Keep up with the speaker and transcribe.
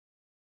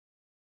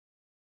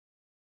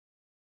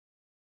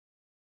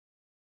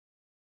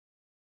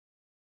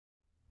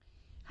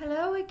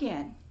Hello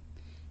again,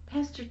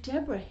 Pastor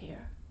Deborah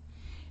here.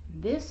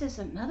 This is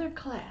another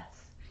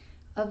class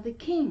of the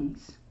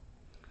King's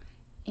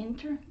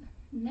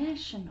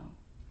International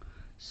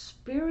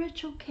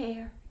Spiritual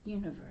Care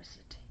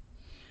University.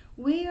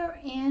 We are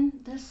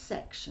in the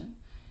section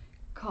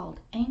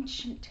called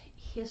Ancient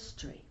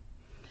History.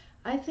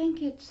 I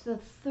think it's the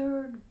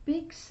third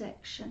big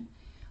section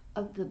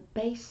of the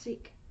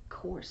basic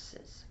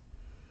courses.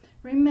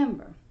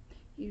 Remember,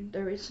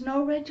 there is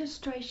no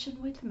registration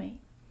with me.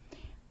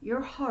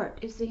 Your heart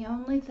is the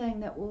only thing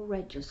that will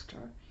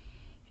register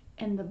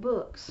in the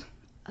books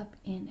up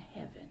in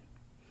heaven,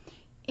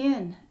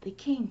 in the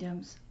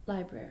kingdom's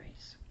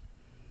libraries.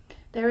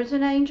 There is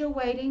an angel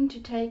waiting to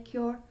take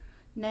your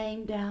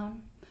name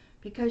down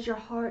because your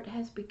heart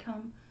has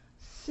become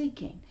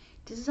seeking,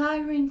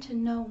 desiring to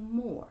know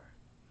more.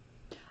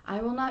 I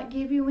will not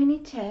give you any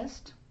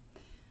test,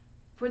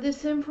 for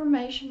this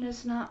information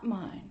is not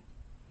mine.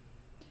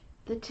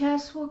 The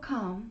test will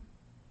come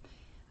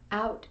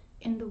out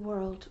in the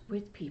world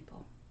with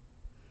people.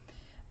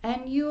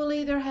 And you will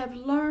either have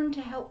learned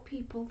to help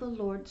people the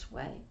Lord's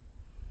way,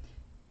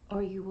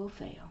 or you will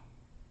fail.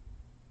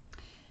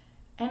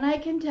 And I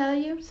can tell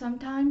you,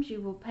 sometimes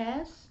you will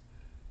pass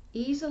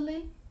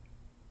easily,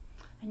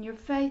 and your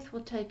faith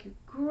will take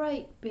a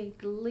great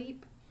big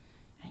leap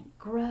and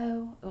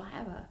grow, will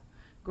have a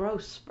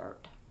growth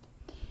spurt.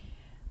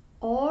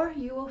 Or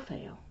you will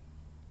fail.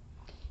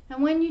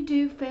 And when you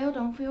do fail,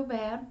 don't feel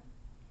bad.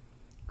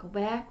 Go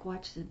back,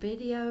 watch the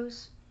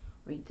videos,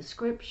 read the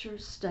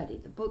scriptures, study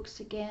the books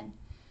again,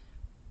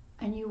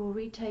 and you will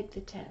retake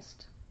the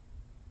test.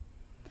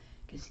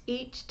 Because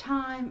each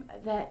time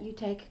that you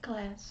take a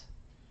class,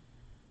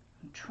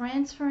 I'm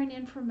transferring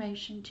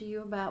information to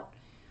you about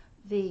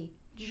the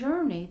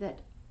journey that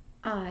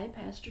I,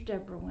 Pastor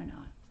Deborah, went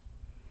on.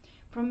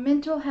 From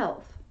mental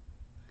health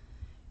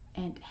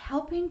and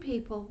helping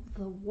people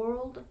the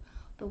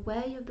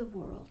way of the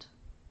world,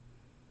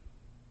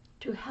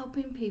 to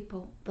helping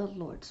people the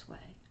Lord's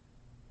way.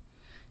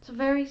 It's a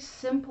very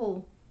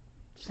simple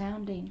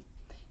sounding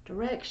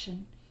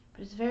direction,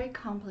 but it's very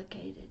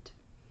complicated.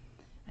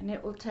 And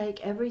it will take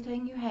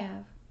everything you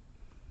have,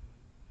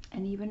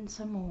 and even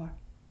some more,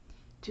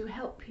 to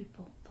help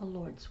people the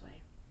Lord's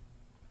way.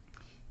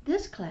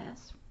 This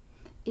class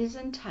is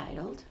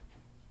entitled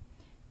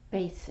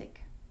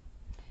Basic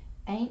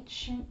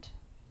Ancient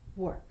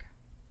Work.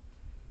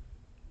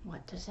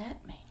 What does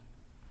that mean?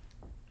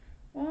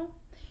 Well,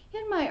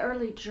 in my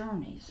early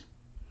journeys,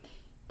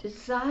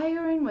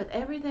 desiring with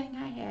everything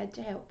I had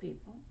to help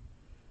people,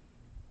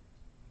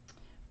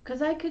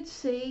 because I could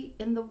see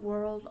in the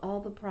world all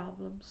the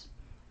problems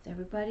that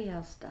everybody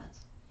else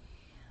does.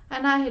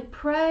 And I had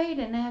prayed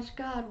and asked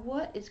God,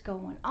 what is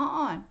going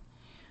on?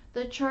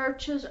 The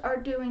churches are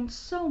doing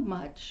so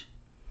much.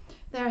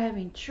 They're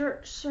having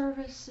church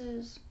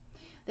services.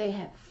 They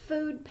have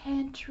food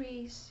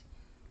pantries.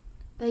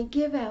 They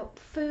give out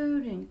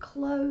food and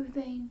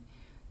clothing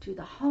to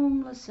the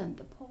homeless and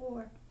the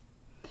poor.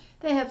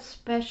 They have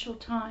special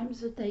times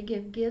that they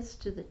give gifts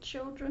to the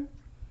children.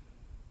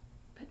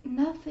 But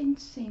nothing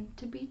seemed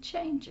to be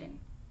changing.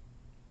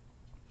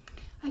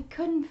 I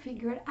couldn't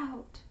figure it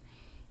out.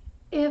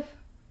 If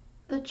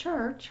the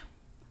Church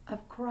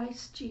of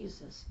Christ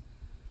Jesus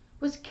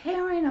was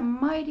carrying a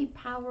mighty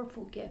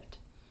powerful gift,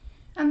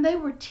 and they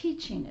were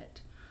teaching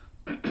it,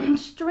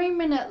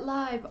 streaming it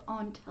live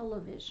on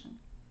television,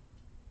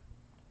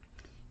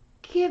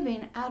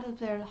 giving out of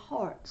their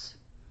hearts,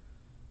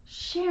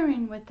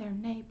 sharing with their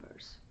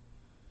neighbors,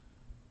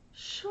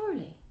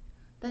 surely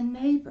the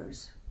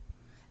neighbors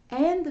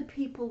and the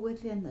people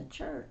within the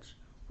church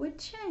would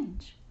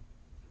change.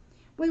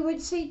 We would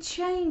see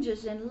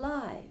changes in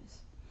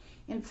lives,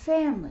 in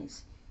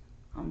families,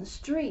 on the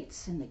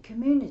streets, in the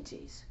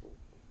communities.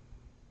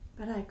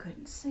 But I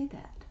couldn't see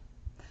that.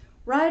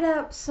 Right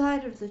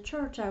outside of the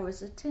church I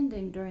was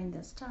attending during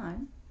this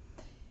time,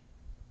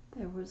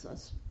 there was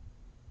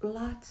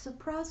lots of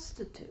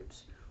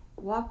prostitutes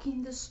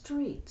walking the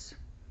streets,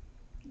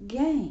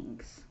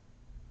 gangs,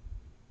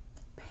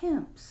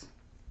 pimps.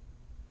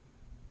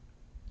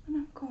 And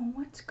I'm going,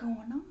 what's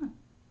going on?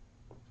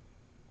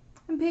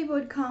 And people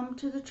would come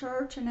to the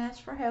church and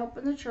ask for help,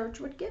 and the church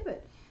would give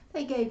it.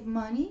 They gave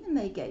money, and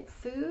they gave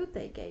food,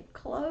 they gave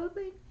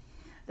clothing,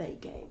 they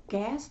gave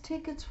gas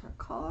tickets for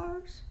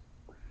cars.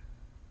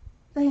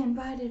 They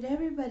invited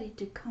everybody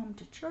to come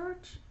to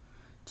church,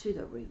 to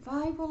the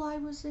revival I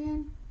was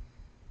in.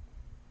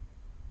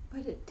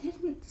 But it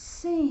didn't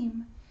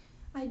seem,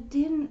 I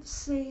didn't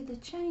see the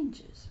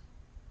changes.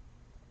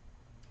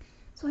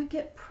 So I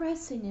kept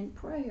pressing in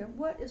prayer,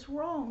 what is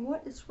wrong,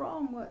 what is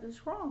wrong, what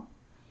is wrong?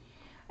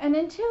 And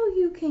until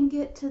you can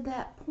get to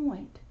that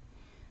point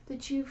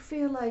that you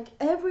feel like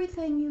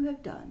everything you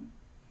have done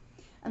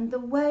and the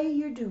way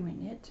you're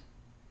doing it,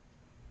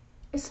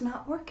 it's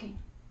not working.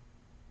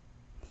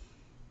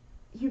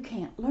 You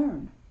can't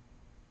learn.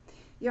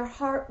 Your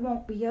heart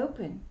won't be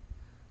open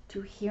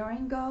to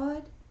hearing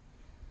God,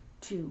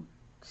 to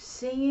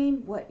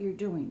seeing what you're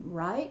doing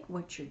right,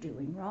 what you're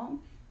doing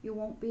wrong. You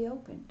won't be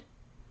opened.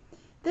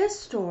 This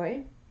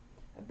story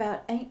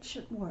about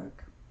ancient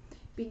work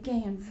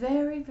began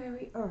very,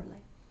 very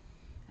early.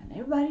 And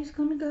everybody's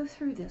going to go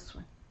through this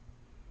one.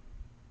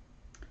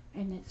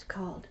 And it's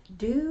called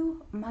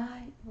Do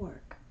My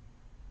Work.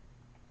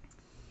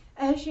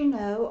 As you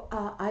know,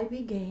 I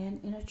began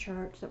in a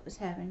church that was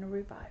having a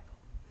revival.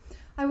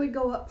 I would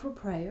go up for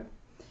prayer,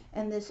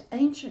 and this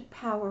ancient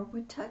power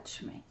would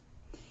touch me.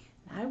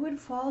 I would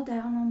fall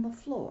down on the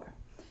floor.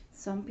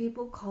 Some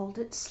people called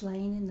it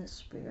slain in the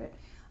spirit.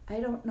 I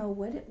don't know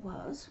what it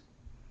was.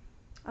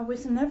 I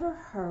was never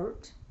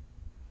hurt.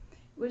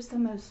 It was the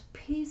most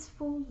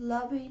peaceful,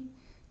 loving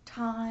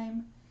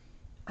time.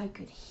 I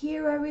could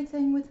hear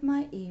everything with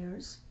my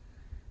ears.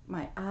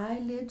 My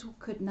eyelids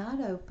could not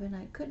open.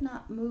 I could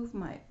not move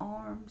my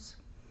arms.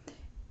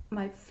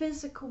 My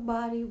physical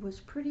body was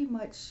pretty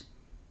much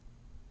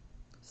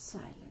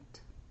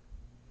silent.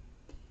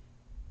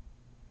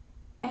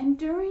 And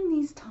during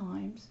these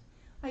times,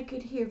 I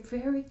could hear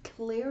very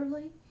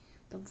clearly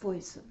the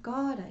voice of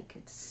God. I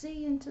could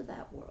see into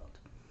that world.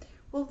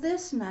 Well,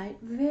 this night,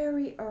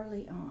 very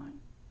early on,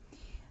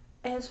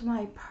 as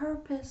my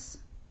purpose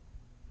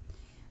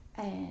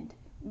and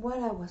what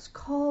I was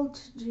called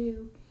to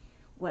do,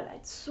 what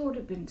I'd sort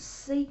of been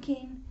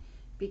seeking,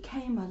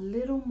 became a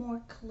little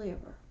more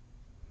clearer.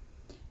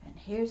 And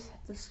here's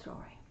the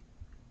story.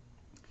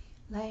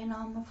 Laying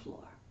on the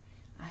floor,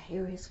 I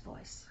hear his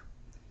voice.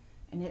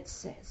 And it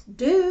says,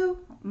 do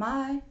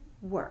my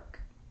work.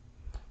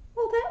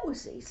 Well, that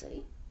was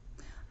easy.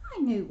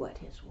 I knew what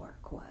his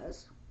work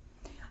was.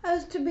 I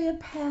was to be a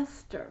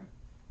pastor.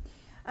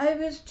 I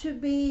was to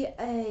be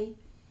a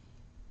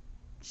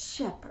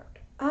shepherd.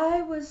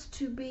 I was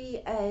to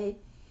be a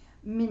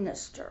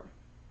minister.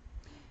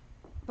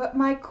 But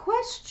my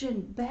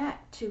question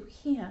back to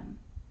him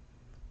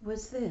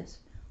was this.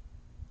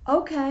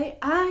 Okay,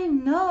 I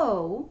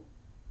know.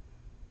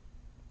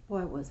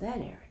 Boy, was that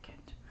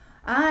arrogant.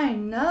 I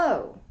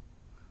know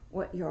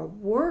what your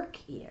work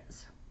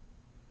is.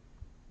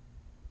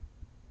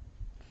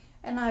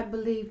 And I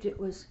believed it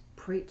was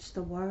preach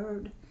the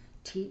word,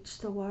 teach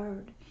the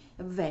word,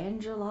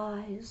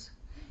 evangelize,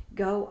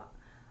 go,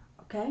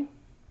 okay?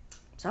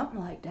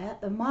 Something like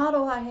that. The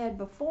model I had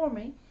before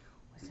me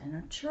was in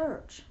a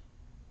church.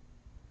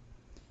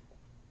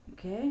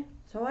 Okay?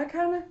 So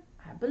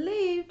I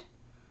believed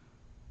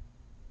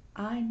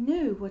I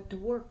knew what the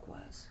work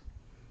was.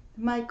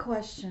 My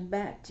question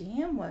back to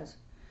him was,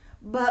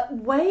 but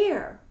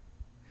where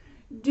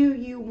do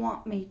you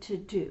want me to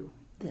do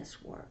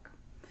this work?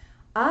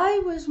 I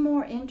was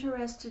more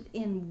interested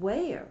in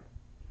where.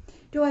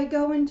 Do I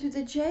go into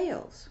the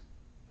jails?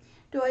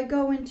 Do I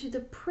go into the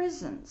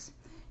prisons?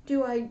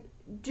 Do I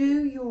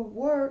do your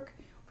work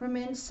from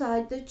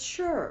inside the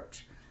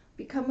church?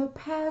 Become a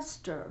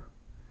pastor?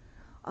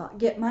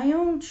 Get my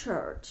own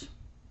church?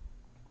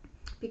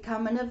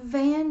 Become an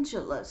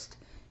evangelist?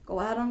 Go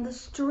out on the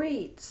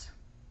streets?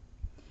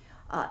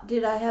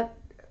 Did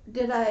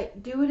I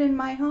do it in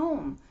my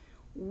home?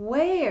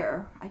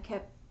 Where? I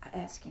kept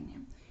asking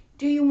him,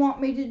 do you want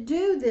me to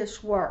do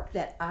this work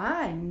that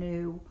I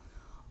knew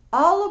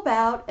all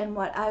about and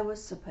what I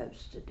was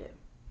supposed to do?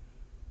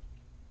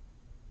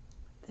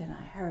 Then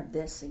I heard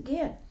this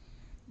again,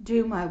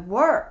 do my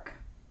work.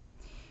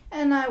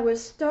 And I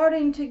was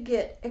starting to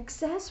get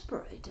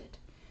exasperated.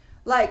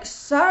 Like,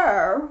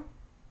 sir,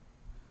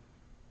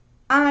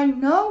 I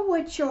know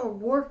what your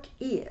work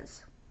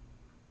is.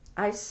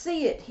 I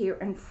see it here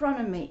in front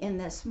of me in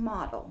this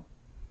model.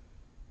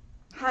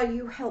 How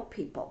you help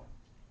people.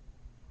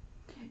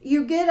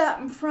 You get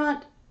up in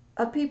front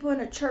of people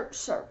in a church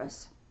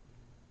service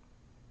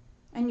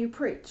and you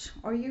preach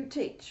or you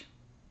teach.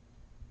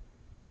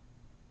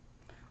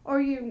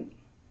 Or you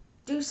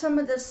do some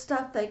of this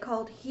stuff they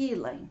called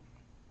healing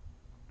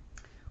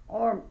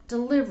or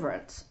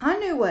deliverance. I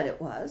knew what it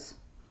was.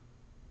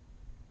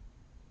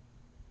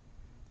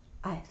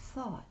 I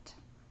thought.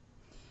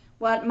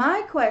 What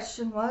my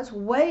question was,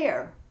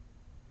 where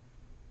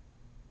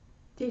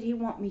did he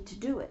want me to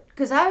do it?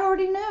 Because I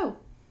already knew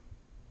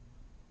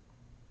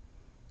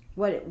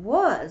what it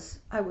was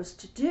I was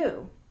to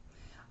do.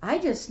 I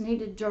just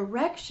needed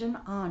direction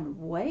on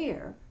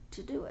where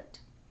to do it.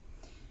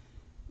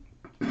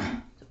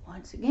 So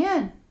once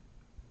again,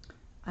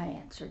 I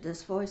answered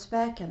this voice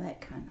back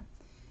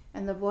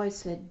and the voice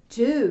said,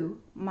 do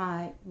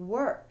my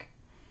work.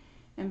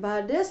 And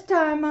by this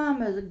time,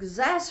 I'm as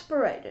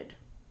exasperated.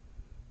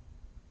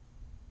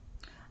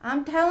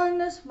 I'm telling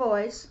this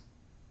voice,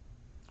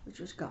 which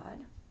was God,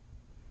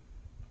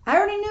 I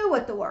already knew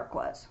what the work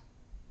was.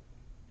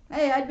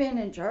 Hey, I'd been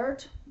in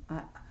church.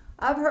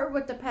 I've heard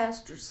what the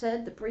pastor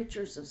said, the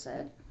preachers have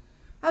said.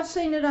 I've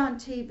seen it on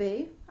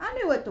TV. I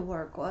knew what the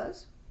work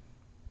was.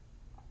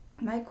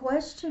 My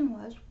question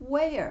was,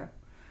 where?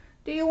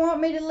 Do you want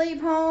me to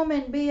leave home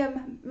and be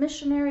a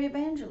missionary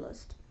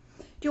evangelist?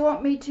 Do you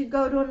want me to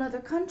go to another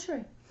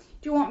country?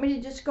 Do you want me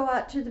to just go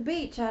out to the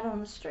beach, out on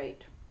the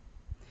street?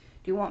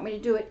 Do you want me to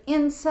do it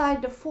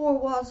inside the four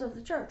walls of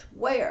the church?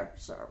 Where,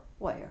 sir?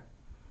 Where?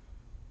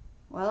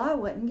 Well, I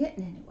wasn't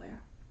getting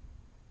anywhere.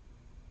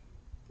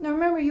 Now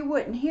remember, you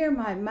wouldn't hear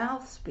my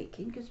mouth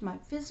speaking because my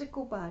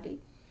physical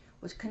body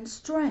was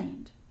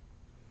constrained.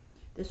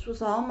 This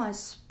was all my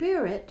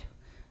spirit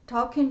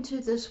talking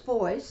to this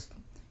voice.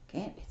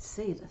 Can't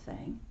see the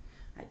thing.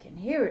 I can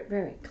hear it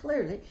very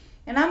clearly.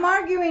 And I'm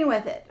arguing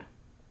with it.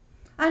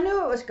 I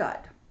knew it was God.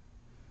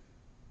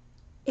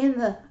 In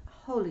the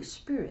Holy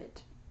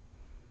Spirit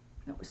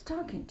that was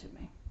talking to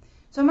me.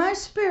 So my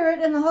spirit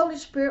and the Holy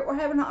Spirit were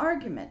having an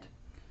argument.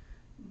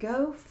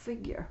 Go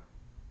figure.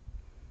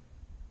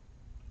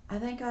 I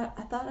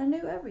thought I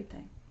knew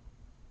everything.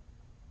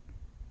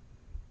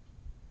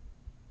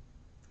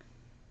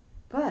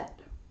 But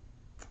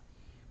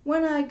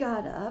when I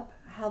got up,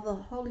 how the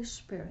Holy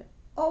Spirit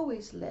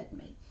always led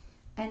me,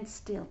 and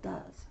still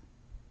does,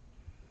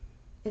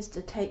 is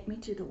to take me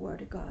to the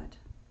Word of God.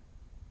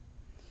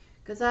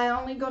 Because I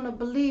only going to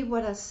believe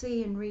what I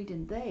see and read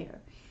in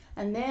there.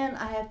 And then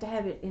I have to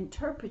have it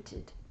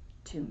interpreted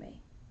to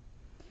me.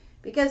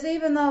 Because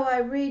even though I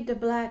read the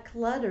black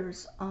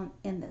letters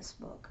in this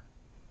book,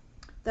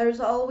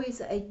 there's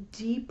always a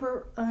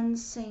deeper,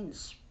 unseen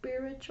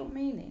spiritual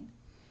meaning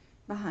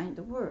behind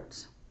the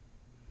words.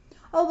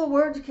 Oh, the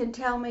words can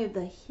tell me of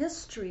the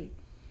history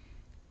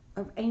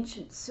of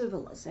ancient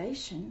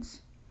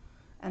civilizations,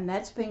 and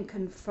that's been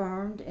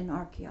confirmed in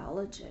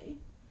archaeology.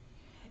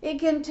 It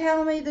can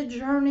tell me the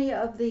journey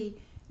of the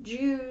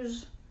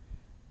Jews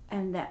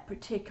and that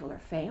particular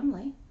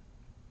family.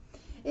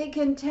 It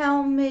can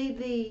tell me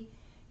the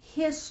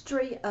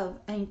history of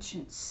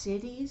ancient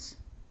cities.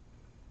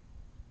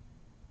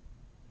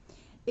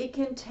 It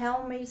can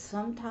tell me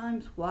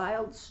sometimes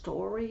wild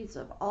stories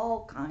of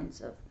all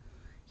kinds of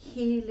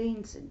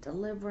healings and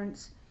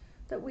deliverance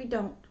that we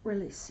don't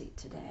really see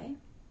today.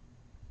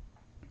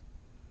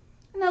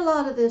 And a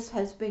lot of this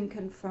has been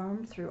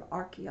confirmed through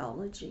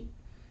archaeology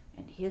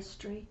and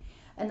history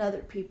and other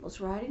people's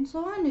writing,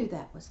 so I knew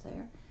that was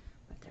there.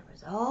 But there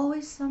was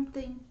always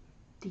something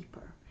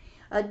deeper,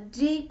 a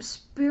deep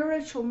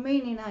spiritual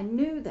meaning. I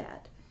knew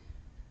that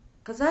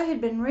because I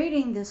had been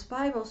reading this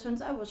Bible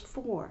since I was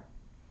 4.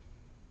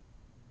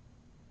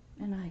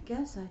 And I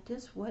guess I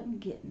just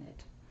wasn't getting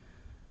it.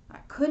 I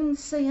couldn't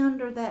see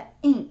under that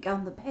ink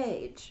on the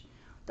page.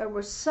 There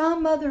was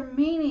some other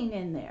meaning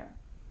in there.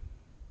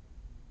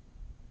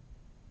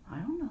 I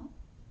don't know.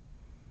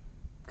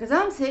 Because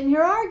I'm sitting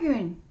here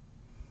arguing.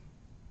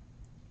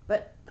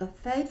 But the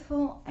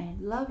faithful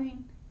and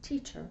loving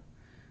teacher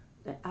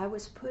that I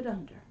was put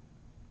under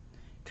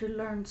to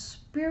learn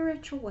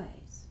spiritual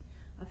ways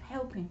of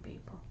helping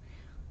people,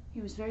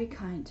 he was very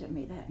kind to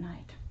me that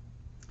night.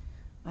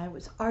 I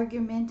was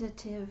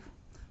argumentative,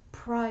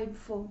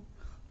 prideful,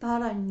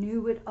 thought I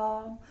knew it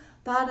all,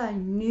 thought I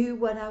knew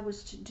what I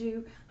was to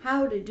do,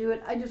 how to do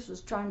it. I just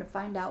was trying to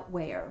find out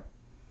where.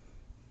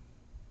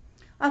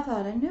 I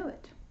thought I knew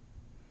it.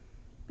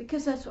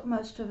 Because that's what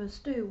most of us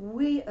do.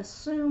 We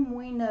assume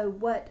we know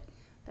what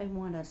they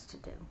want us to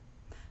do.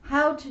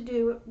 How to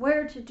do it,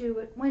 where to do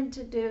it, when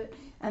to do it,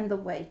 and the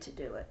way to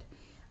do it.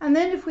 And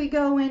then if we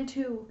go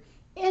into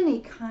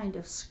any kind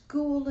of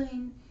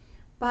schooling,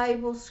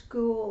 Bible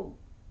school,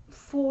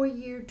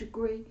 4-year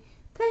degree,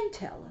 they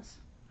tell us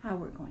how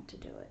we're going to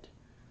do it.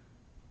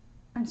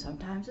 And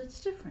sometimes it's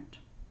different.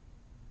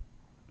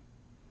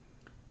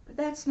 But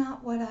that's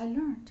not what I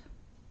learned.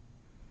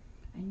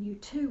 And you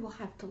too will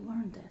have to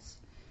learn this,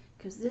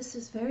 because this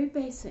is very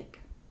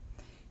basic.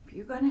 If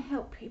you're going to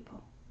help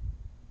people,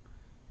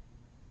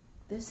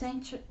 this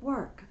ancient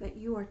work that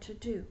you are to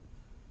do,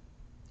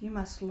 you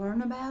must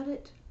learn about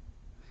it,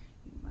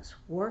 you must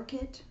work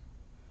it,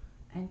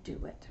 and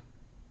do it.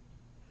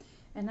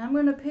 And I'm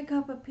going to pick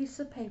up a piece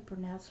of paper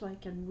now so I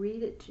can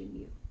read it to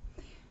you.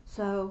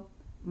 So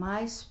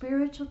my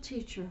spiritual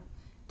teacher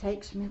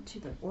takes me to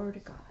the Word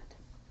of God.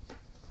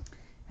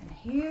 And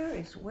here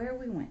is where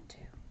we went to.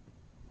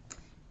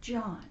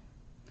 John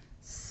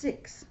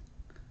 6:29.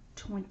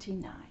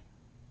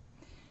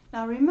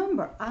 Now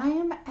remember, I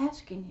am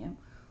asking him,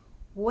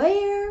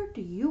 where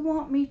do you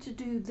want me to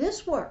do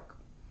this work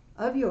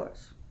of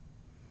yours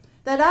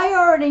that I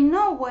already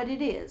know what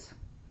it is?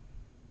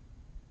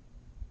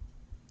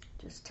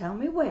 Just tell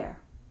me where.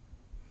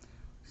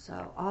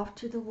 So off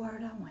to the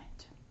Word I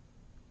went,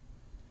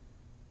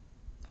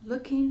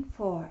 looking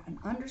for an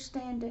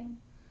understanding,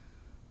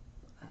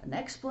 an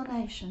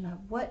explanation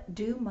of what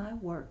do my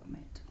work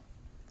meant.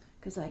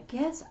 Because I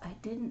guess I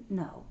didn't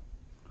know.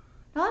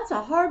 Now that's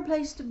a hard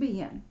place to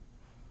be in.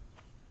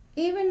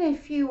 Even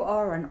if you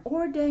are an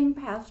ordained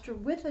pastor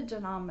with a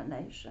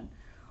denomination,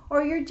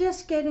 or you're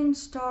just getting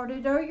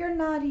started, or you're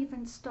not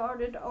even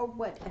started, or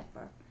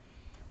whatever.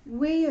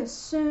 We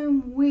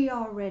assume we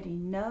already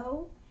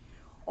know,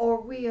 or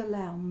we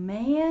allow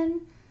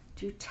man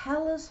to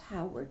tell us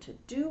how we're to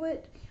do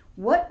it,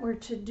 what we're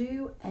to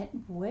do,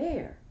 and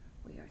where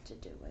we are to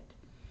do it.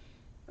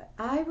 But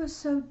I was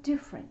so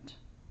different.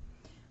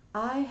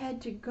 I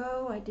had to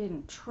go. I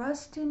didn't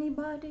trust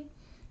anybody.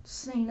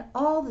 Seen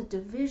all the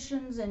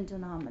divisions and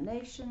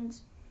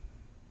denominations.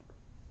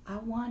 I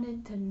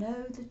wanted to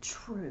know the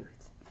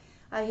truth.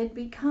 I had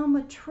become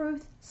a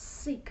truth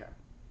seeker.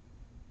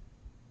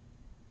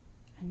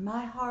 And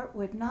my heart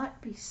would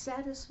not be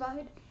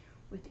satisfied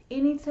with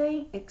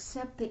anything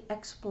except the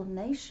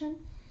explanation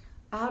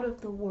out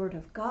of the Word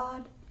of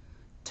God,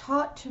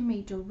 taught to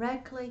me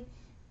directly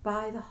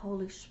by the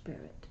Holy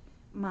Spirit,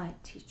 my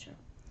teacher.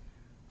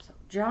 So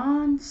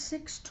John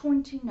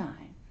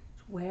 6:29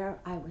 is where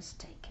I was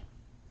taken.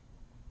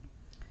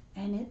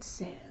 And it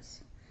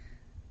says,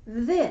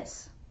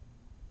 this,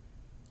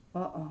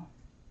 I'm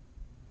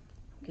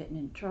getting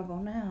in trouble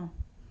now,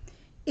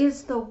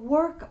 is the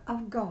work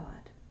of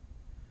God,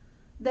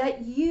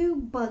 that you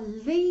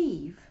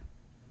believe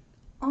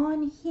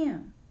on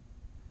him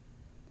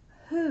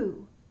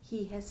who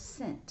he has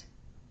sent.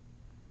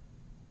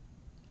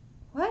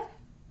 What?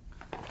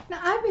 Now,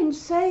 I've been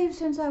saved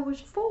since I was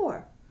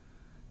 4.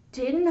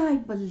 Didn't I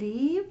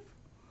believe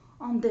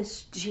on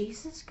this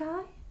Jesus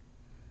guy?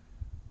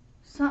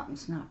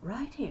 Something's not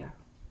right here.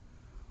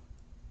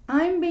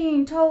 I'm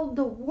being told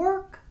the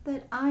work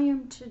that I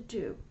am to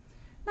do.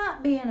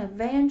 Not be an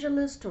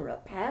evangelist or a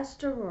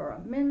pastor or a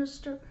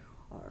minister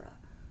or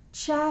a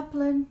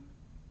chaplain.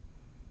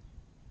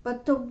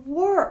 But the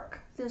work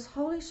this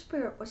Holy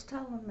Spirit was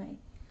telling me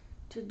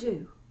to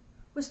do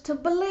was to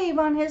believe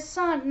on his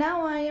Son.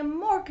 Now I am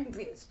more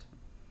confused.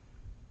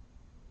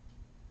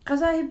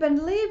 Because I have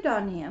believed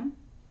on him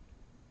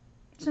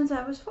since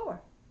I was 4.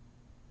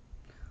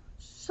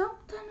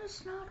 Something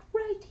is not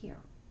right here.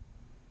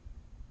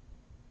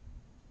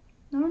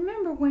 Now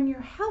remember, when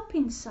you're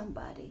helping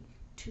somebody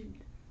to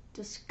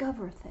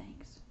discover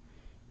things,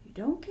 you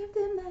don't give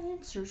them the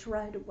answers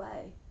right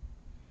away.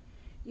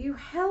 You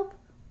help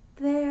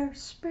their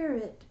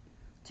spirit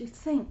to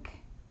think,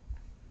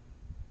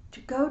 to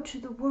go to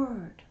the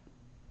Word.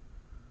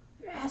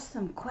 You ask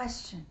them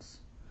questions.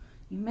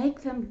 You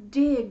make them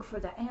dig for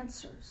the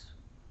answers.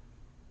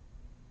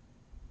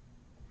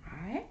 All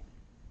right?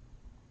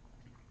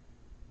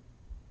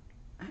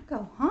 I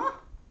go, huh?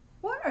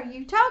 What are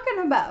you talking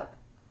about?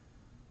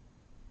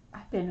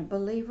 I've been a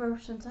believer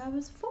since I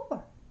was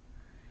 4.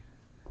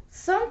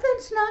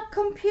 Something's not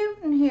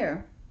computing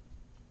here.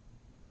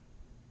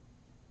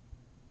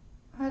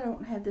 I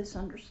don't have this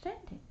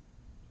understanding.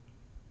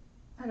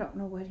 I don't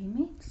know what he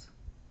means.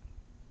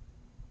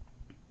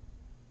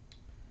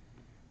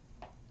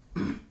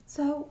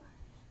 So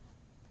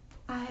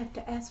I have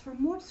to ask for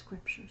more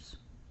scriptures,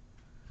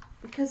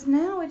 because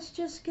now it's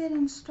just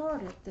getting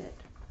started that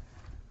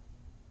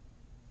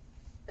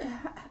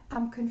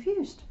I'm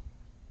confused.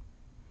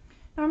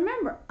 Now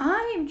remember,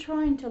 I am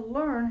trying to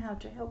learn how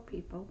to help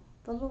people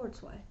the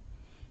Lord's way.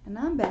 And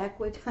I'm back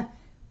with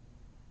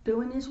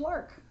doing his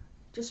work.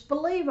 Just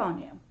believe on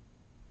him.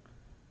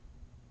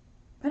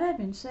 But I'd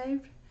been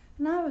saved,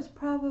 and I was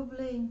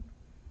probably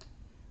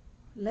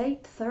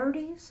late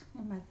 30s,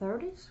 in my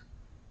 30s.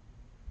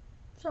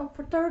 So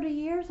for 30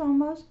 years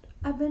almost,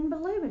 I've been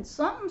believing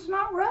something's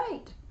not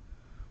right.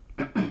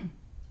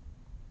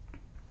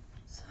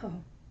 So,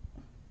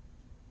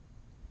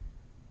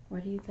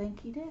 what do you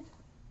think he did?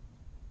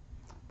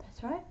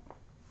 That's right.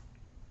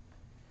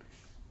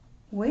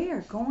 We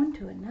are going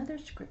to another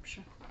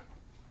scripture.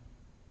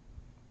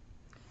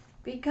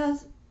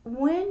 Because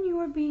when you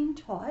are being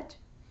taught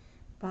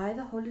by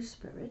the Holy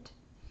Spirit,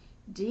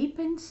 deep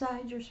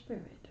inside your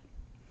spirit,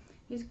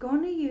 he's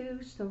going to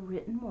use the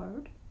written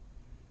word.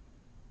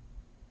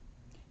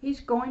 He's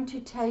going to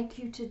take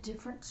you to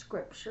different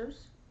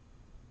scriptures.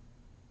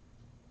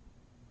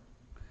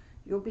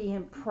 You'll be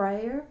in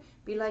prayer,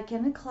 be like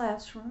in a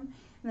classroom,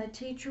 and the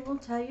teacher will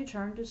tell you,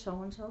 turn to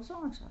so-and-so,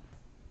 so-and-so.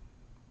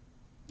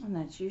 And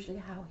that's usually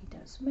how he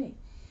does me.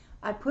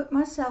 I put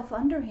myself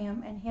under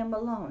him and him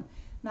alone,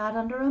 not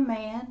under a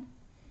man.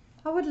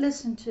 I would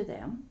listen to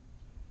them,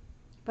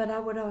 but I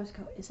would always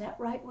go, is that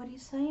right what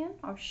he's saying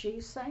or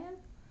she's saying?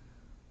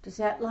 Does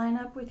that line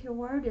up with your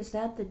word? Is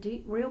that the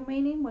deep, real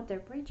meaning, what they're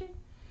preaching?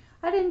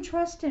 I didn't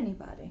trust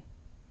anybody,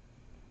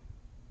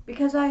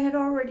 because I had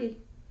already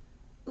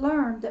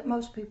learned that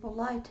most people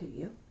lie to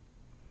you.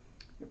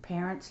 Your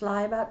parents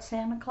lie about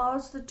Santa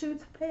Claus, the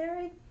Tooth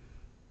Fairy,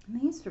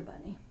 and the Easter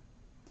Bunny.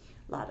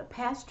 A lot of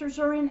pastors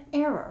are in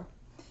error.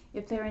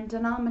 If they're in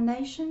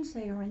denominations,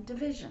 they are in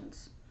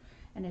divisions.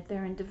 And if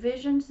they're in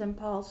divisions, then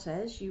Paul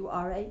says you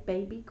are a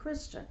baby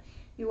Christian.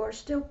 You are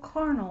still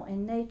carnal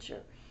in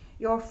nature.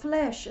 Your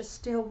flesh is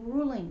still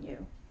ruling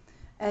you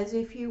as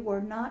if you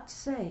were not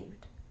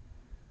saved.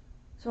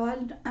 So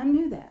I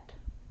knew that,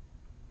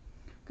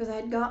 because I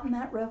had gotten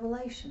that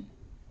revelation.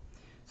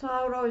 So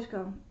I would always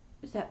go,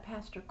 is that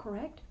pastor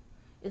correct?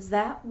 Is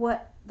that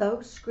what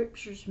those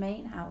scriptures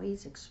mean, how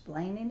he's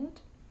explaining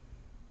it?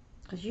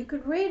 Because you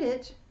could read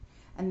it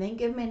and then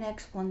give me an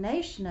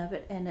explanation of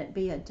it, and it'd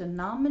be a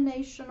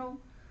denominational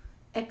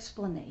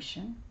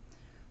explanation.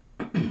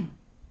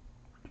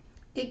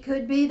 It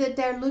could be that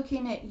they're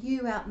looking at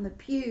you out in the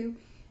pew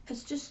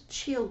as just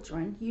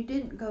children. You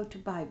didn't go to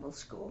Bible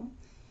school,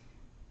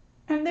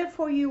 and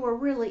therefore you were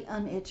really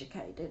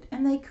uneducated,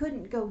 and they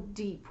couldn't go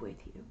deep with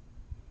you.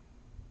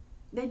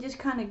 They just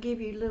kind of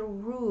give you little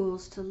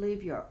rules to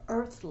live your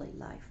earthly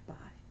life by.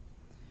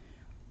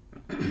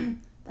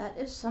 That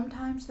is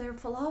sometimes their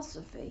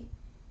philosophy.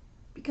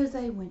 because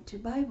they went to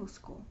Bible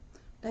school.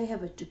 They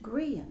have a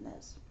degree in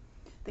this.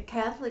 The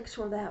Catholics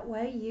were that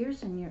way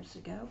years and years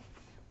ago.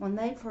 When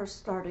they first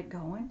started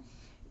going,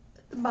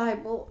 the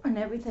Bible and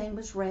everything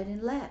was read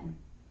in Latin.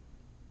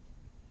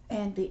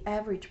 And the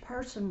average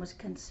person was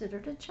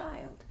considered a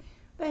child.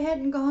 They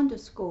hadn't gone to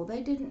school.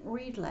 They didn't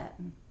read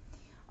Latin.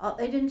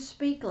 They didn't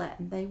speak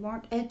Latin. They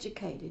weren't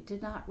educated,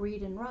 did not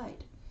read and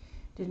write,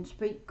 didn't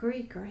speak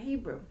Greek or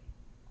Hebrew,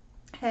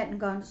 hadn't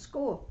gone to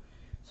school.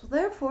 So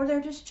therefore,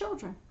 they're just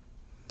children.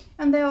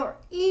 And they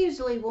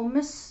easily will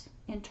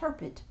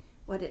misinterpret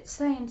what it's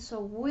saying.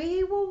 So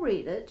we will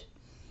read it,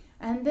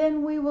 and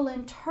then we will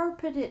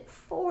interpret it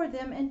for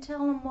them and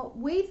tell them what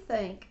we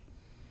think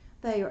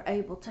they are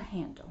able to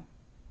handle.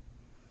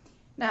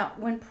 Now,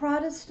 when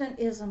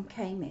Protestantism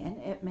came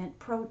in, it meant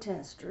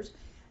protesters.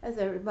 As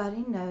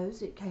everybody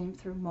knows, it came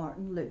through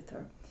Martin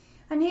Luther.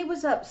 And he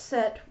was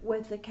upset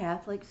with the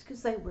Catholics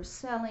because they were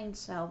selling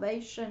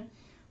salvation,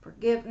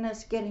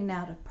 forgiveness, getting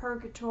out of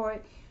purgatory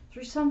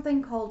through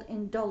something called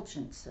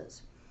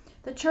indulgences.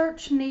 The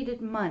church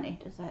needed money.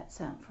 Does that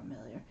sound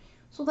familiar?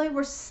 So they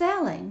were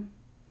selling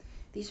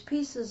these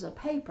pieces of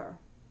paper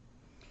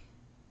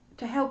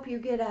to help you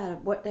get out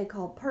of what they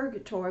call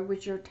purgatory,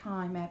 which is your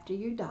time after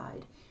you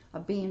died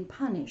of being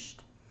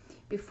punished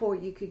before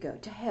you could go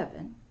to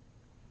heaven.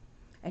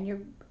 And your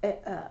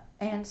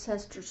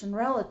ancestors and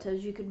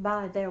relatives, you could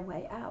buy their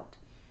way out.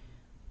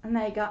 And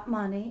they got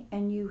money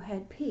and you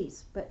had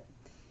peace. But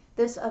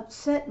this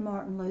upset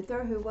Martin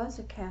Luther, who was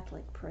a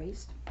Catholic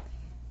priest,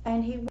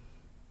 and he,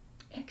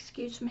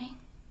 excuse me,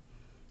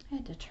 I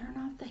had to turn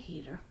off the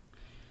heater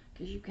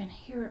because you can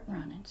hear it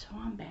running, so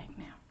I'm back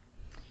now.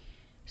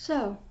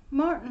 So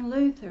Martin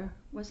Luther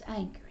was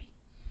angry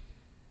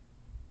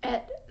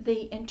at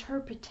the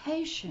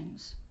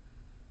interpretations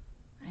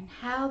and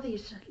how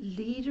these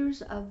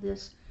leaders of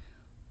this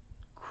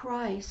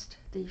Christ,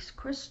 these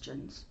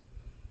Christians,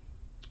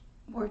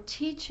 were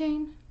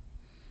teaching,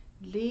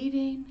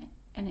 leading,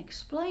 and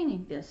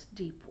explaining this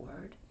deep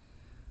word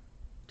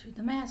to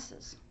the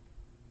masses.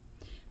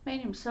 Made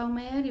him so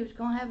mad he was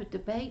going to have a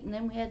debate, and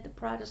then we had the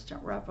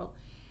Protestant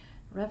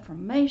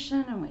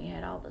Reformation, and we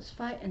had all this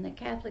fight, and the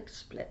Catholics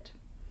split.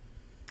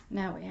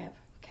 Now we have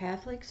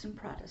Catholics and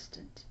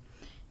Protestants.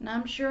 And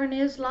I'm sure in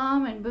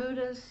Islam and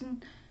Buddhists,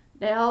 and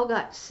they all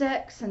got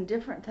sects and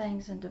different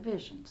things and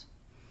divisions.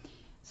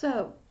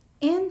 So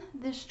in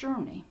this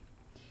journey,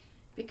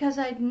 because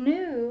I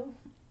knew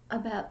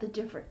about the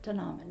different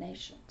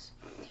denominations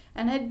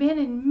and had been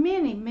in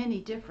many, many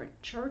different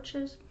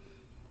churches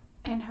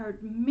and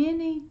heard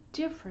many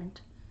different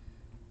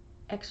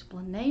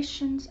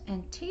explanations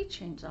and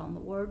teachings on the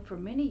Word for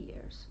many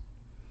years,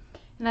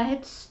 and I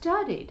had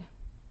studied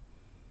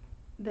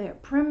their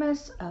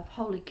premise of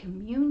Holy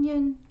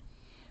Communion,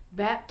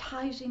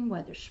 baptizing,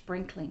 whether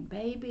sprinkling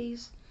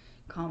babies,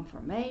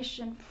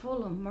 confirmation,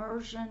 full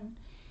immersion,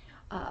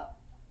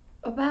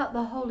 about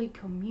the Holy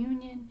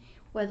Communion,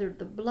 whether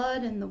the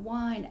blood and the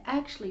wine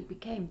actually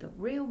became the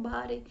real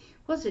body,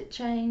 was it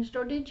changed,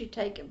 or did you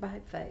take it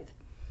by faith?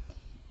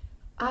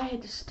 I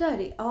had to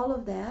study all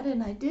of that,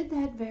 and I did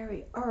that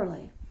very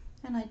early,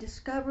 and I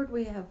discovered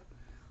we have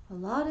a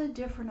lot of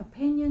different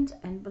opinions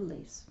and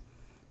beliefs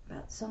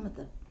about some of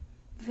the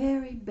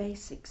very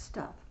basic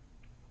stuff.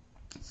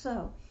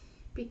 So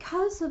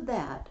because of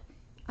that,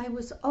 I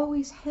was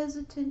always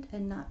hesitant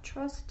and not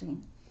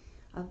trusting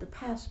of the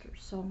pastors.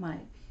 So my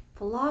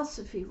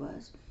philosophy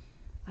was,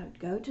 I would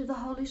go to the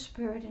Holy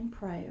Spirit in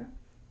prayer,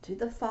 to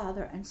the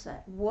Father, and say,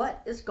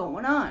 what is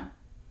going on?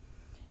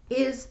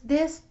 Is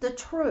this the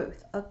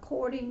truth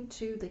according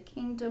to the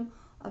kingdom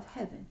of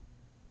heaven?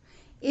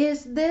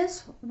 Is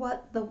this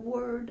what the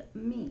word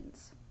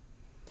means?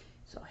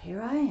 So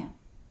here I am,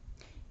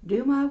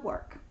 do my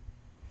work.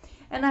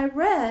 And I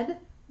read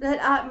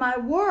that my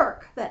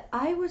work that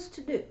I was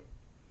to do.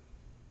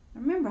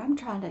 Remember, I'm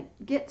trying to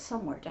get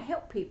somewhere to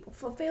help people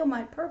fulfill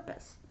my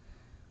purpose.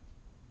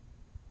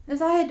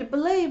 As I had to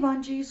believe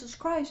on Jesus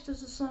Christ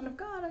as the Son of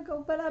God. I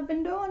go, but I've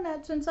been doing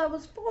that since I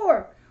was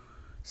 4.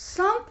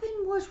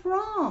 Something was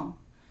wrong.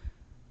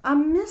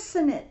 I'm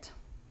missing it.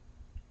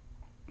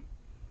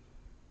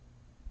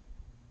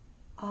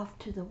 Off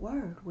to the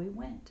Word we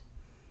went.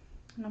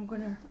 And I'm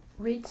going to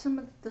read some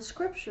of the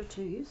scripture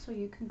to you so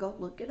you can go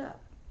look it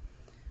up.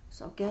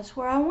 So guess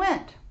where I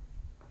went?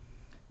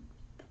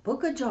 The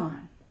book of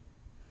John.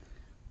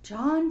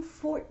 John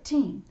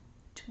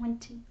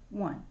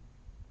 14:21.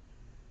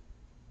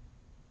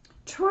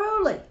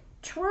 Truly,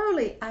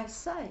 truly I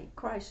say,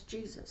 Christ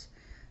Jesus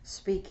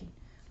speaking,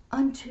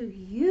 unto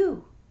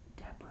you,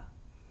 Deborah.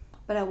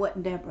 But I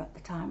wasn't Deborah at the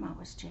time, I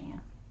was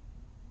Jan.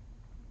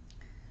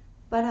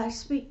 But I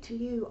speak to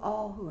you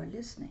all who are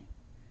listening.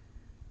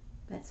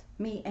 That's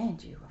me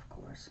and you, of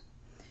course.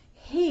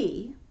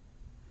 He,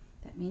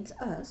 that means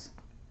us,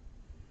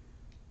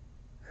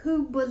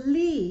 who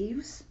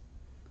believes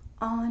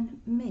on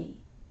me,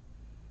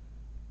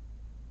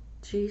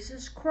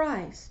 Jesus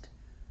Christ,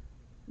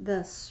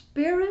 the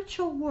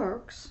spiritual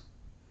works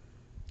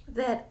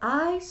that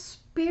I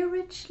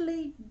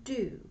spiritually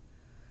do,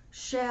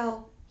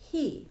 shall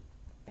he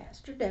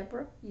Pastor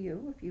Deborah,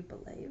 you, if you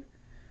believe,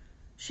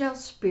 shall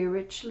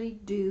spiritually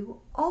do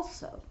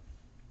also.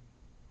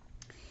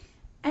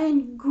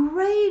 And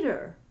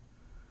greater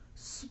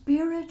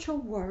spiritual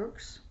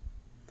works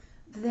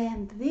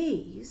than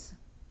these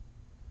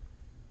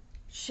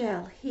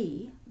shall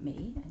he,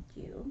 me and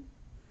you,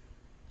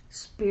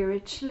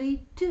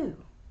 spiritually do.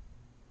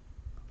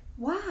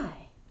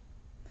 Why?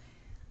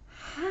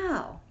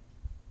 How?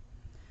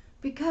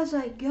 Because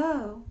I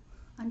go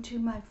unto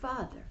my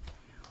Father.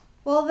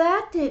 Well,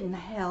 that didn't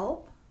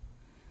help.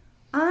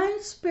 I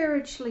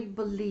spiritually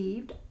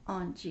believed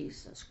on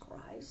Jesus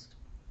Christ,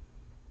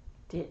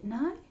 didn't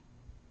I?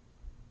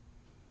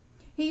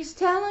 He's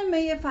telling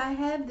me if I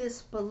have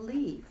this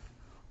belief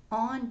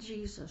on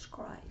Jesus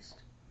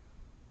Christ,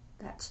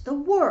 that's the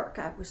work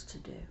I was to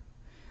do.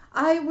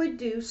 I would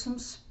do some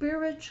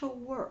spiritual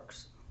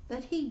works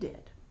that he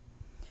did.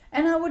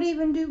 And I would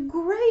even do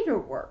greater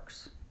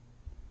works.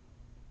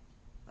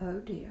 Oh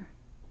dear.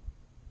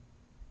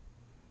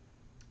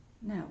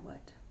 Now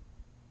what?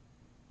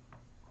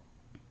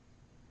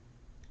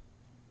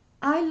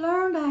 I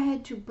learned I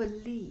had to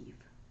believe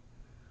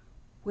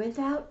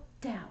without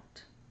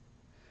doubt,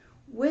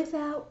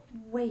 without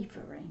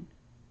wavering,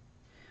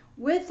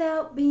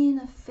 without being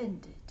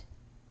offended,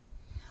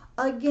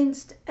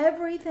 against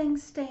everything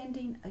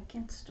standing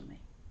against me.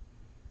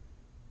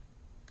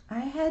 I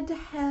had to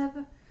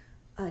have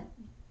a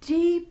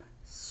deep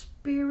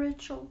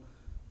spiritual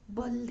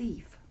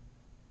belief.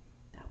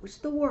 That was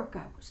the work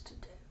I was to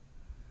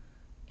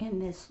do. In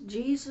this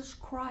Jesus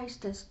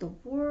Christ as the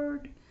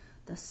Word,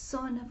 the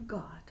Son of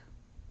God.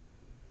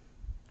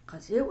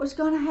 Because it was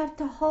going to have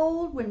to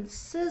hold when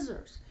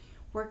scissors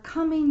were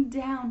coming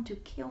down to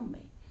kill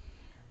me.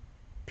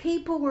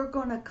 People were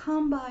going to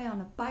come by on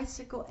a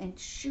bicycle and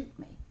shoot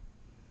me.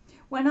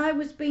 When I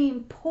was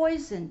being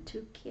poisoned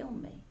to kill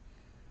me.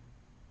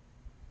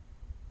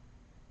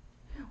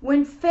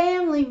 When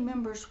family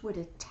members would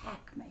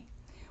attack me.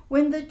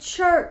 When the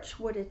church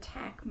would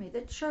attack me,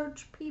 the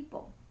church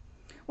people.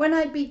 When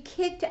I'd be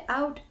kicked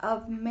out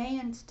of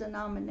man's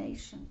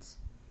denominations.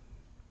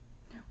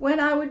 When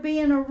I would be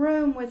in a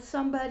room with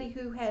somebody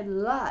who had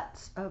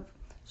lots of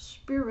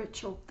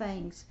spiritual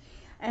things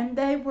and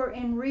they were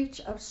in reach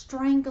of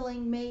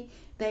strangling me.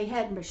 They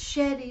had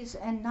machetes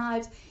and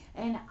knives,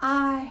 and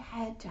I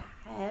had to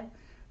have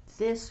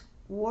this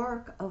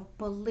work of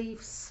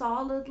belief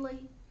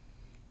solidly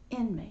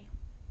in me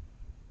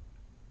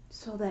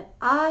so that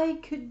I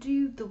could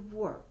do the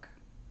work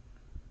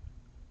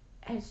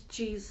as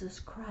Jesus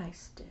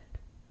Christ did.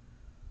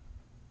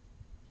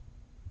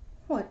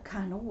 What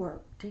kind of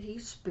work did he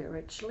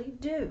spiritually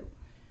do?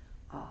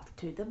 Off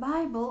to the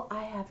Bible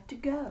I have to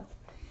go.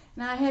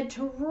 And I had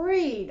to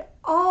read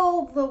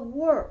all the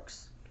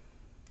works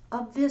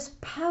of this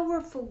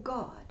powerful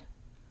God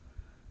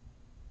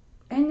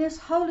and this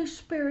Holy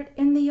Spirit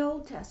in the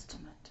Old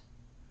Testament.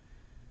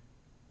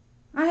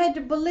 I had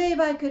to believe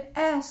I could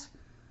ask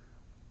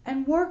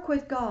and work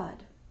with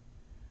God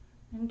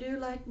and do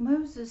like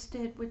Moses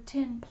did with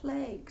 10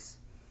 plagues.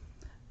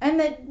 And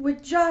that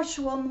with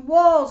Joshua the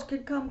walls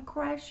could come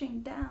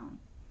crashing down.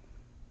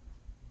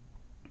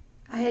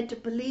 I had to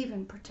believe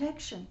in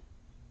protection.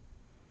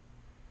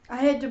 I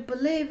had to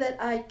believe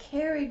that I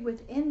carried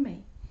within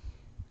me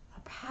a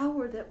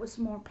power that was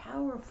more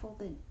powerful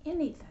than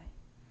anything.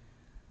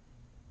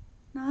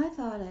 Now, I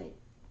thought I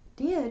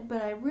did,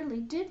 but I really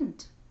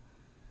didn't.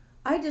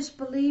 I just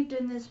believed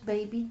in this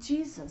baby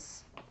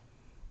Jesus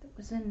that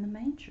was in the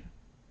manger.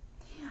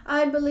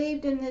 I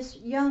believed in this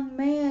young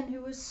man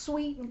who was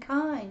sweet and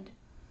kind,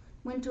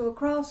 went to a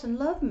cross and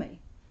loved me.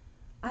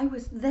 I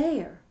was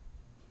there,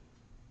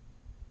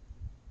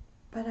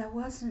 but I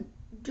wasn't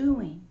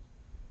doing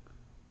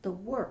the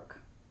work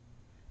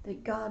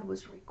that God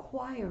was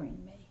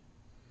requiring me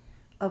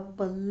of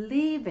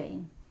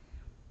believing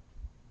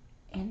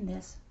in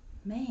this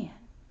man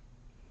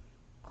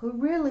who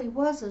really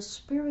was a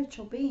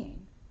spiritual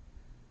being.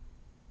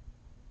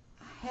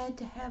 I had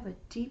to have a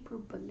deeper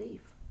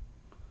belief.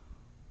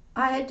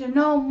 I had to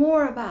know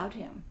more about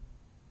him.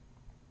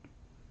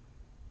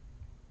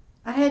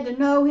 I had to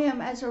know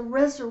him as a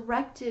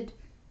resurrected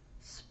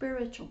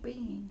spiritual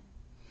being.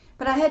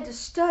 But I had to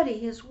study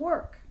his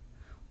work.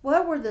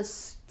 What were the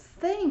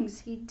things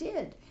he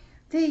did?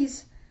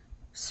 These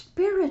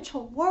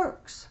spiritual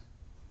works.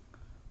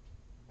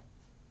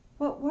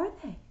 What were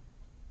they?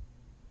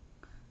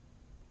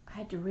 I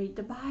had to read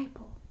the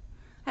Bible.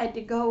 I had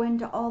to go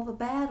into all the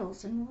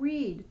battles and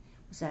read.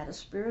 Was that a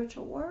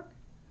spiritual work?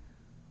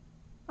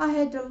 I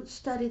had to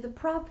study the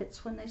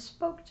prophets when they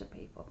spoke to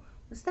people.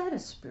 Was that a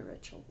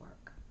spiritual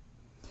work?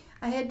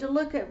 I had to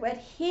look at what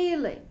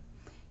healing,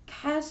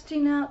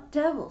 casting out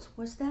devils.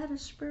 Was that a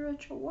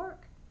spiritual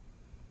work?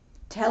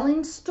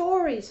 Telling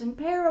stories and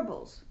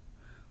parables.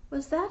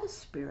 Was that a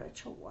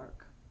spiritual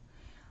work?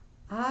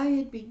 I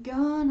had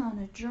begun on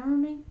a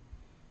journey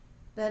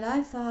that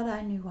I thought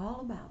I knew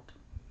all about.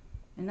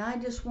 And I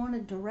just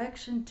wanted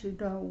direction to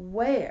know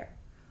where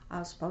I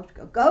was supposed to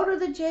go. Go to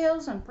the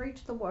jails and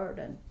preach the word.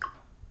 And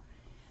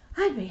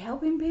I'd be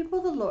helping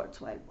people the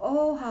Lord's way.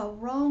 Oh, how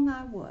wrong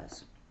I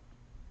was.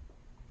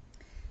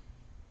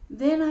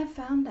 Then I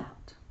found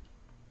out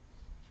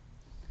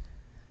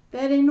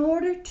that in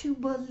order to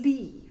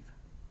believe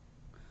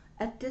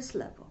at this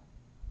level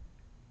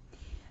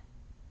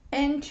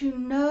and to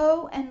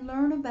know and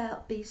learn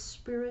about these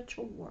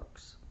spiritual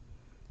works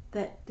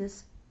that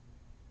this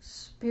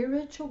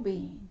spiritual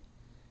being,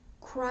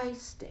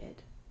 Christ,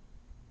 did,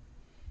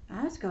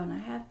 I was going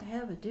to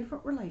have a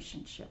different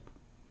relationship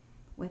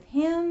with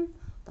Him,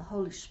 the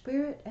Holy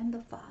Spirit, and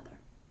the Father.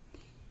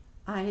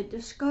 I had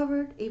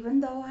discovered,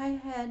 even though I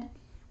had,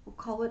 we'll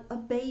call it a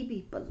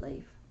baby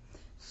belief,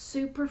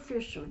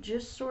 superficial,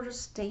 just sort of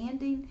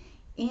standing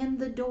in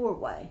the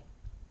doorway,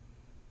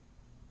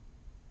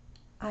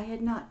 I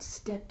had not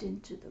stepped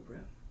into the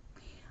room.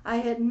 I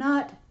had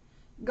not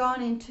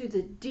gone into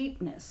the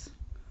deepness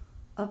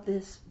of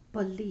this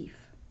belief.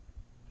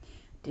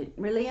 Didn't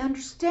really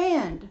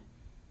understand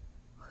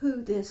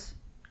who this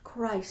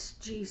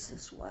Christ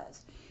Jesus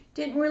was.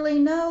 Didn't really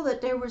know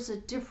that there was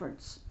a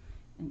difference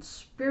in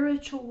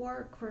spiritual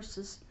work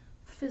versus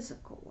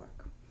physical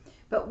work.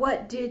 But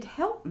what did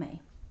help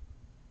me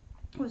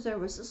was there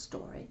was a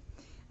story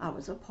I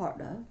was a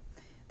part of.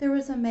 There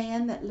was a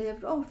man that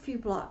lived a few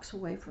blocks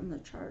away from the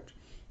church.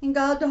 And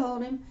God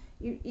told him,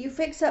 you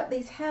fix up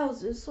these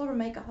houses, sort of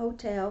make a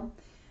hotel,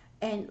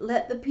 and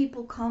let the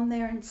people come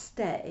there and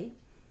stay.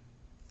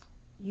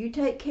 You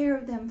take care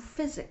of them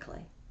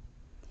physically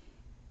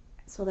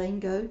so they can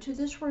go to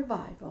this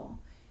revival,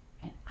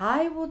 and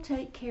I will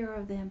take care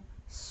of them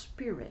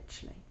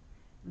spiritually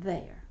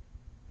there.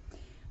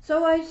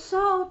 So I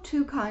saw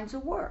two kinds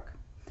of work.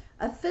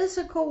 A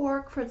physical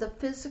work for the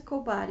physical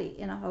body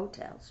in a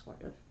hotel,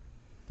 sort of,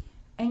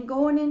 and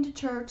going into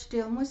church,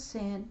 dealing with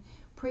sin,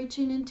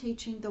 preaching and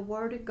teaching the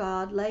Word of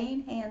God,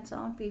 laying hands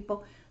on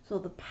people so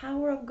the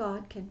power of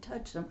God can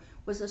touch them,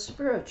 was a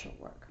spiritual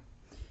work.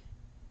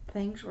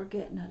 Things were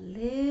getting a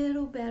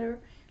little better,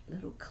 a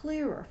little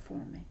clearer for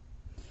me.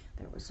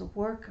 There was a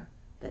worker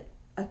that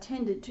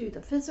attended to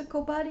the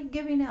physical body,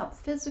 giving out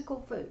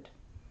physical food.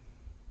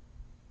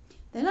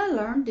 Then I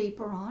learned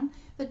deeper on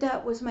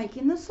that was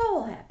making the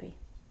soul happy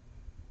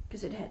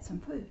because it had some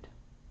food.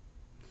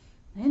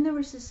 Then there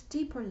was this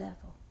deeper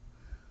level,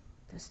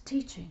 this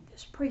teaching,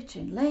 this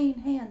preaching, laying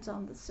hands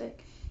on the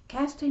sick,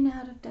 casting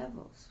out of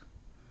devils,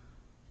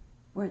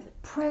 where the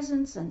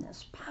presence and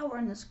this power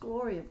and this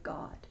glory of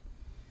God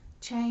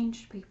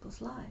changed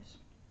people's lives.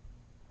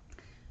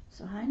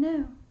 So I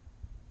knew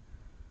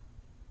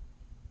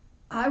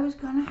I was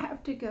going to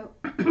have to go,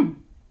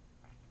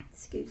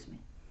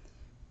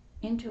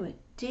 into a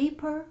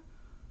deeper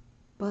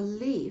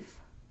belief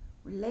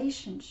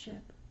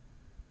relationship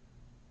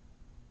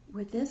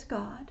with this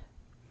God,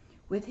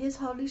 with His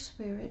Holy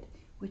Spirit,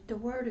 with the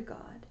Word of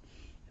God.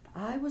 If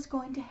I was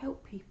going to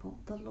help people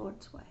the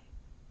Lord's way,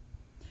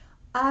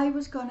 I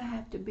was going to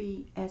have to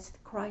be as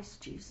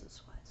Christ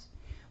Jesus was,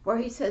 where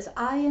He says,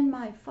 I and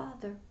my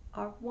Father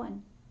are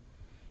one.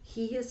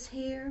 He is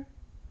here.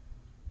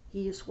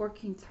 He is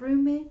working through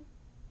me.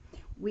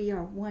 We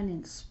are one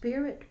in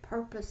spirit,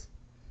 purpose.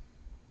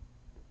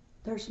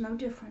 There's no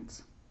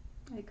difference.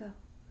 I go,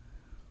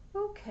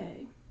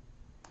 okay,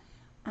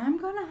 I'm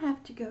going to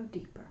have to go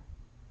deeper.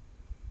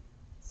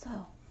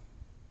 So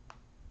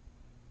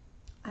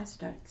I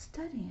started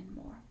studying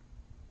more.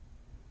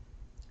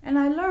 And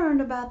I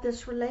learned about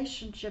this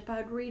relationship.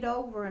 I'd read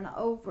over and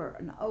over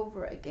and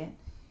over again.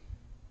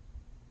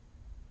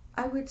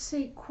 I would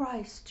see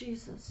Christ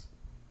Jesus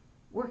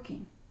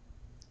working.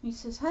 He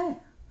says, hey,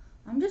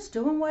 I'm just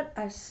doing what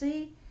I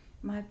see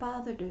my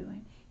Father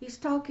doing. He's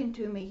talking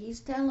to me. He's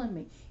telling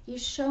me.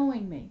 He's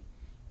showing me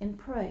in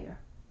prayer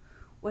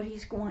what He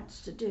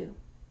wants to do.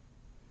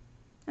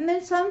 And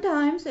then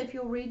sometimes, if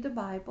you'll read the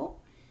Bible,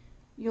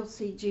 you'll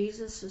see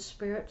Jesus'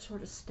 Spirit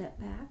sort of step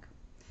back,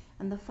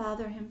 and the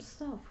Father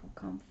Himself will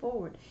come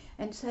forward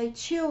and say,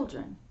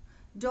 children,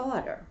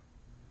 daughter,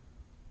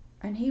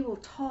 and He will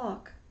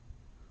talk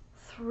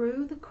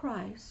through the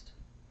Christ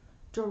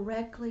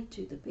directly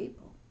to the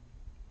people.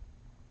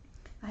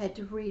 I had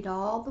to read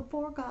all the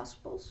 4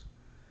 Gospels.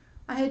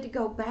 I had to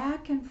go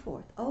back and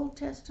forth, Old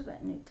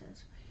Testament, New Testament.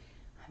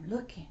 I'm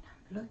looking,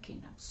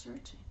 I'm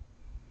searching.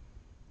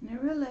 And I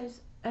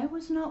realized I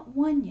was not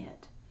one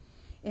yet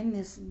in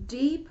this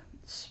deep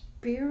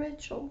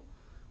spiritual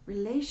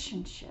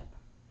relationship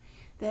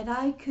that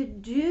I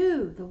could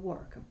do the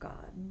work of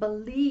God,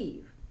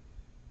 believe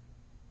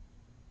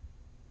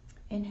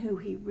in who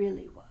He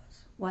really was.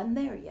 Wasn't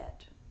there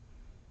yet.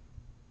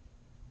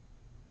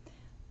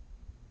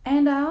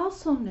 And I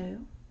also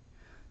knew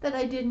that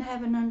I didn't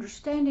have an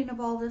understanding of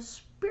all this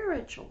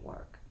spiritual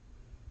work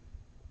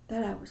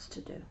that I was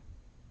to do.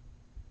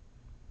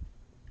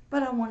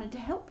 But I wanted to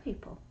help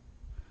people.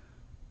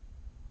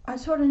 I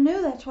sort of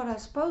knew that's what I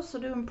was supposed to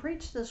do and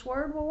preach this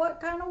word. Well, what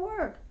kind of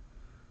word?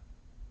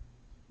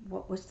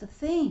 What was the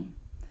theme?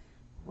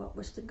 What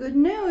was the good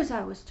news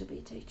I was to be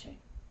teaching?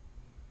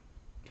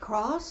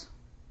 Cross?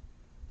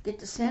 Get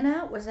the sin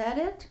out? Was that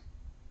it?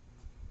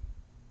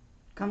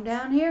 Come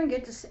down here and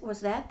get the sin? Was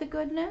that the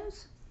good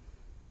news?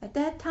 At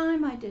that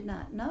time, I did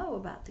not know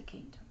about the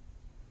kingdom,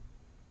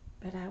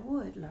 but I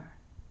would learn.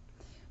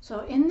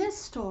 So in this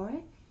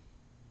story,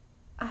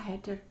 I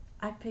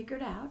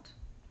figured out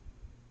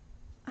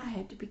I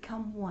had to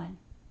become one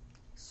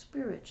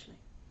spiritually,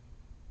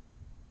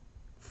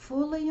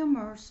 fully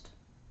immersed,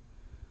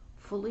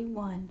 fully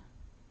one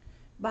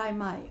by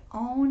my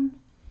own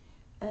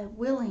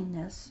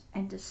willingness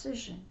and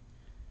decision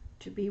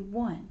to be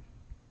one.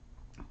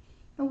 In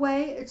a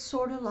way, it's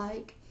sort of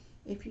like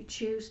if you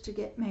choose to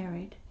get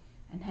married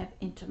and have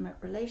intimate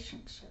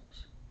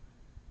relationships.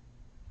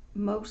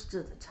 Most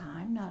of the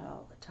time, not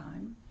all the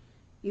time,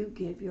 you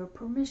give your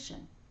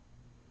permission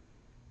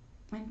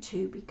and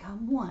two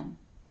become one.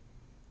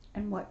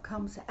 And what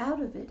comes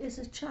out of it is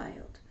a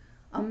child,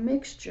 a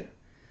mixture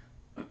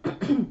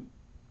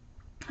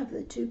of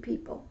the two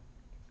people.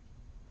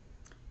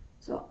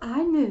 So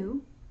I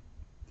knew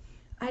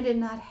I did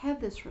not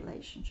have this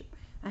relationship.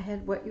 I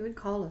had what you would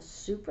call a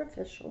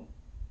superficial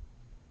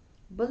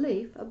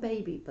belief, a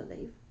baby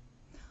belief,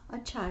 a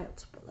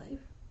child's belief.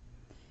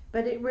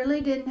 But it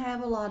really didn't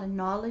have a lot of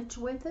knowledge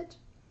with it.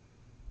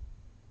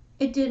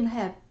 It didn't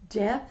have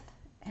depth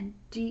and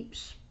deep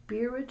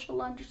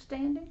spiritual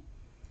understanding.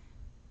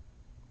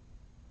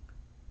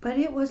 But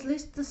it was at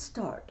least the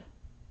start.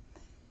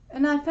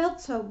 And I felt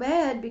so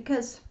bad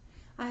because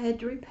I had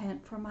to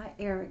repent for my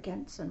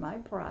arrogance and my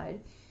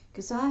pride,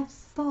 because I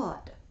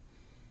thought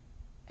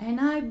and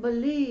I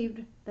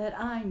believed that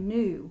I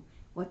knew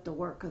what the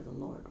work of the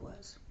Lord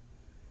was.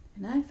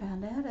 And I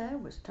found out I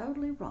was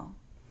totally wrong.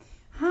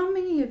 How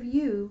many of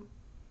you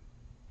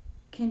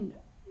can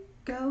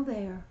go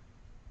there,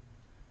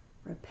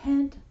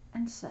 repent,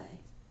 and say,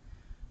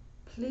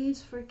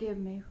 please forgive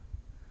me,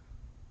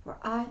 for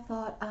I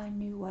thought I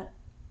knew what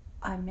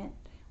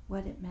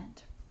it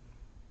meant.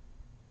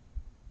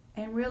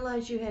 And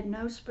realize you had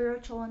no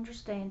spiritual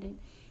understanding.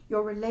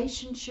 Your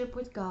relationship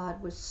with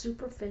God was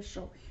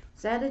superficial. It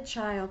was at a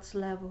child's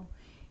level.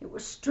 It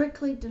was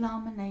strictly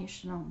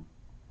denominational.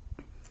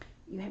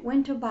 You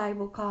went to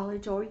Bible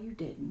college or you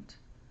didn't.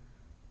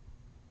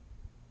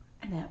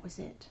 And that was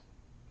it.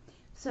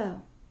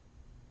 So,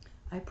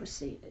 I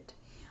proceeded.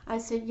 I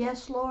said,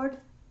 yes, Lord,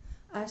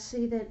 I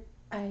see that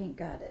I ain't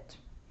got it.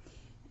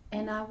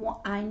 And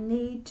I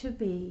need to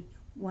be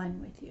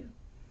one with you.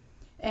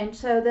 And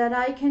so that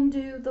I can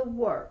do the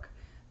work,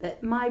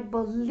 that my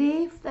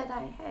belief that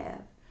I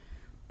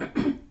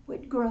have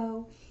would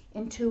grow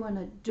into an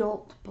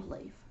adult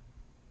belief.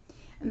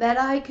 And that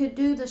I could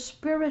do the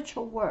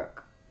spiritual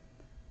work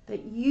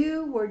that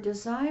you were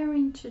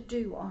desiring to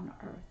do on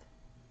earth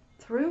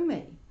through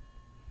me.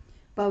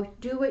 Both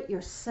do it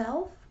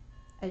yourself,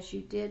 as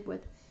you did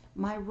with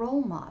my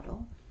role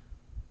model,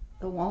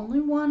 the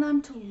only one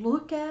I'm to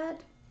look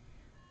at,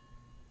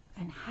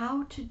 and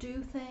how to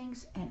do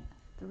things, and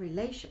the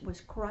relation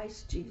was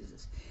Christ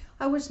Jesus.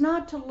 I was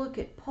not to look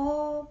at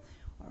Paul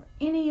or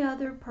any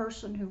other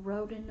person who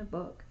wrote in the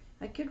book.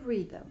 I could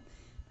read them,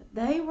 but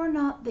they were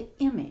not the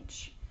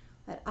image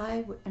that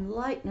and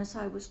likeness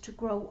I was to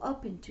grow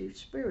up into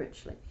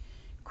spiritually.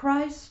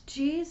 Christ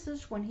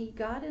Jesus, when he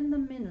got in the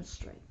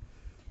ministry,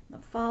 the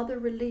Father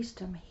released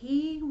him.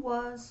 He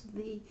was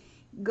the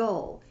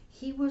goal.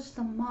 He was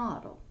the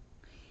model.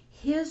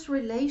 His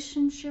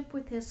relationship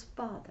with his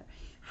Father,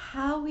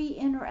 how he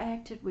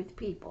interacted with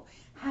people,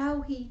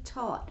 how he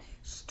taught,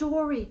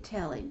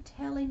 storytelling,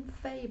 telling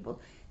fables,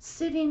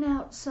 sitting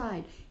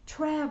outside,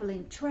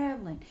 traveling,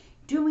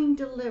 doing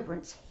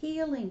deliverance,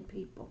 healing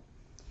people,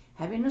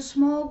 having a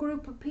small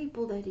group of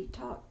people that he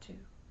talked to,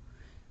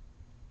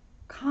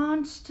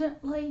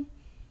 constantly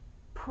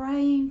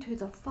praying to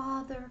the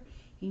Father.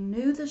 He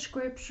knew the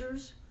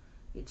scriptures.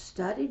 He'd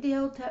studied the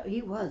Old Testament.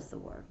 He was the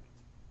Word.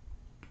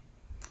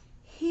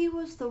 He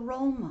was the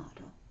role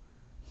model.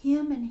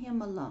 Him and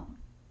him alone.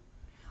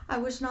 I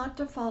was not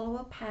to follow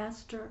a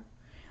pastor.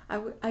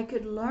 I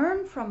could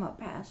learn from a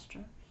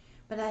pastor,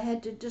 but I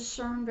had to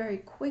discern very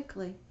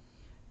quickly.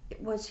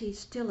 Was he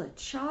still a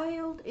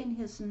child in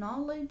his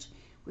knowledge?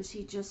 Was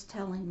he just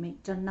telling me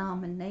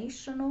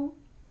denominational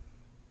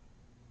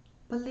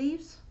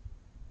beliefs?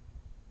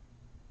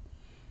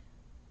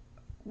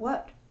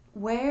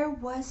 Where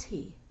was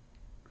he?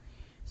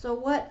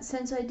 So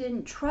since I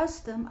didn't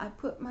trust them, I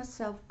put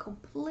myself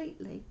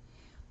completely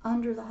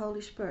under the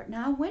Holy Spirit.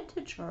 Now, I went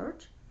to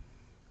church.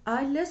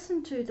 I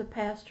listened to the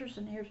pastors,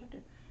 and here's what I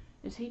did.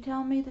 Is he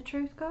telling me the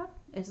truth, God?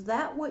 Is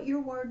that what your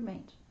word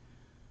means?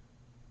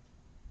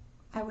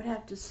 I would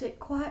have to sit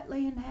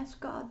quietly and ask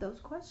God those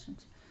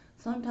questions.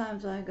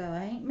 Sometimes I go,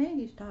 ain't me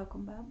he's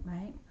talking about,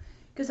 right?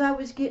 Because I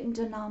was getting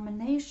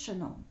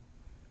denominational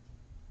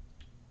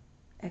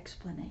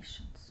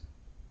explanations.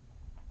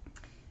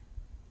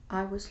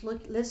 I was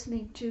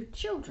listening to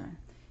children.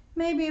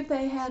 Maybe if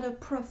they had a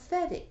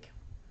prophetic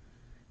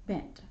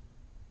bent,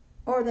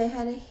 or they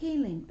had a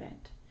healing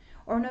bent,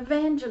 or an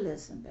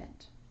evangelism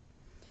bent.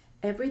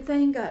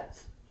 Everything got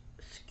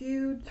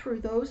skewed through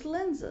those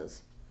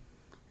lenses,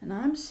 and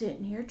I'm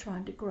sitting here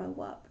trying to grow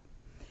up.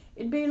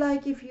 It'd be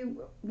like if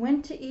you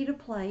went to eat a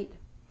plate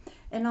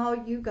and all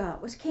you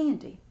got was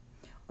candy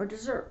or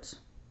desserts.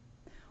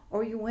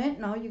 Or you went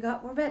and all you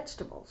got were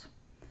vegetables.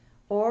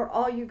 Or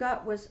all you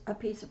got was a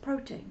piece of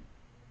protein.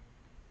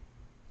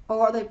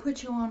 Or they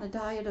put you on a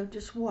diet of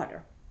just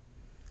water.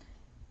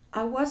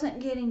 I wasn't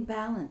getting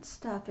balanced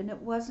stuff, and it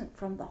wasn't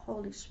from the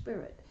Holy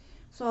Spirit.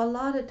 So a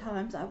lot of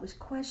times I was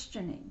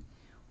questioning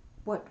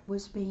what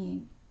was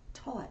being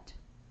taught,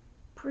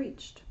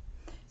 preached.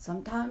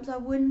 Sometimes I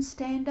wouldn't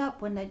stand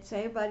up when they'd say,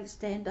 everybody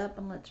stand up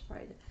and let's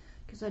pray,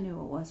 because I knew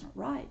it wasn't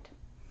right.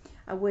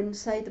 I wouldn't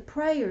say the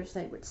prayers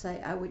they would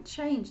say. I would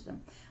change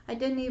them. I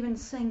didn't even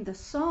sing the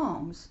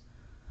songs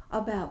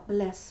about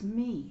bless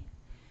me.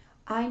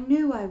 I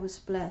knew I was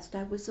blessed.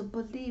 I was a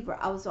believer.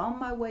 I was on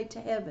my way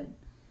to heaven.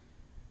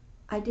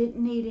 I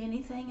didn't need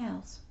anything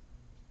else.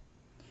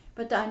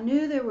 But I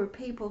knew there were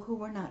people who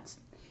were not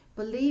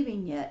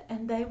believing yet,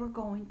 and they were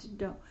going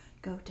to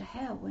go to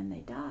hell when they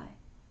die.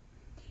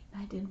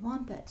 I didn't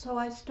want that. So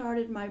I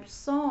started my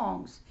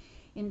songs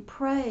in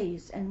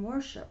praise and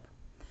worship.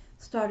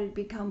 Started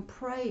to become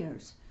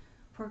prayers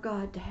for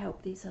God to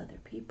help these other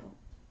people,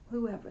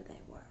 whoever they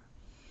were.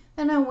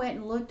 Then I went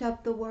and looked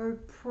up the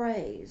word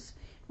praise.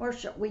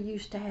 Worship, we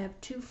used to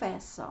have 2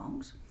 fast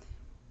songs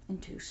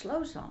and 2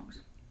 slow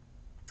songs.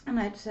 And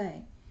I'd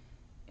say,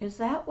 is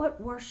that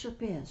what worship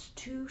is?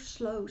 2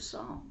 slow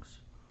songs.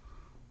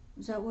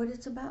 Is that what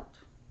it's about?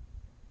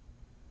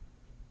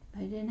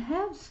 They didn't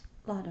have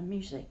a lot of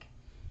music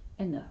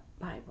in the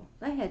Bible.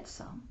 They had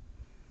some.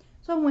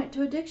 So I went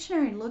to a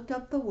dictionary and looked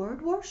up the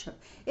word worship.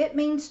 It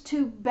means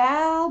to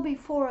bow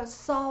before a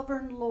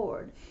sovereign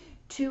Lord,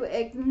 to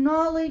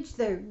acknowledge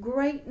their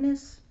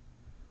greatness,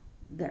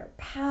 their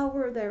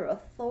power, their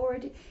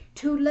authority,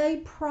 to lay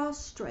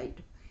prostrate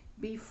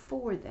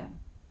before them.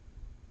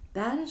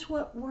 That is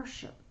what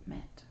worship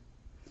meant.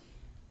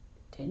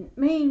 It didn't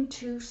mean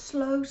 2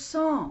 slow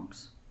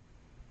songs.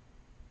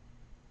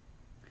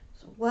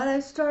 So what I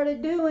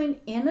started doing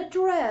in a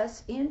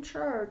dress, in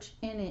church,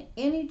 in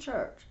any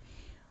church,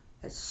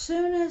 as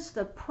soon as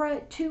the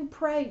 2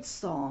 praise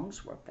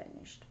songs were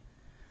finished,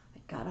 I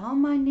got on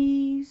my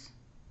knees,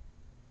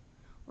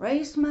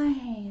 raised my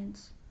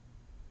hands,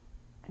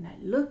 and I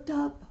looked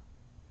up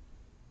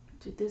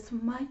to this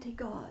mighty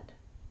God.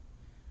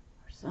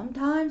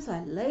 Sometimes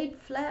I laid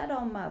flat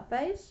on my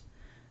face,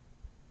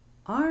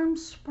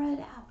 arms spread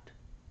out,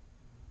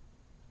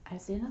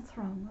 as in a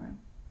throne room.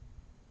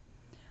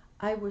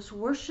 I was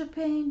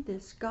worshiping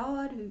this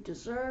God who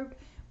deserved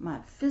my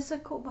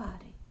physical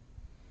body.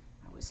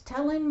 I was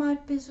telling my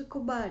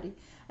physical body,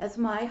 as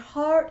my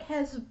heart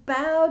has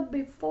bowed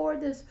before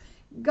this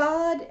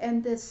God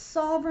and this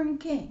sovereign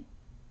King,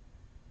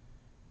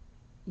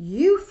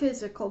 you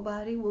physical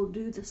body will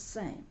do the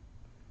same.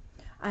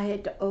 I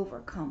had to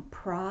overcome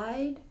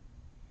pride.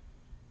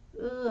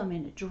 I'm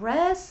in a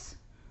dress.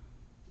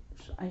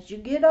 As you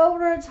get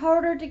older, it's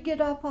harder to get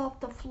up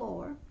off the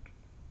floor.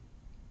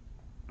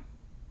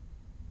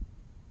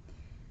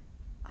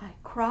 I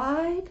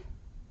cried.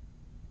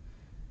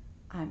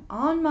 I'm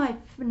on my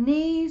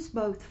knees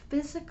both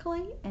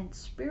physically and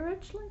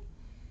spiritually.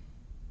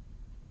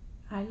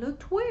 I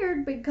looked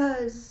weird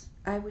because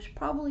I was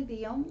probably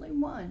the only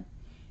one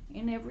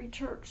in every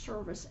church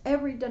service,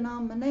 every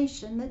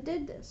denomination that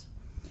did this.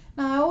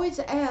 Now, I always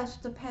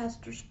asked the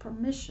pastor's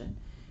permission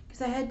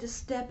because I had to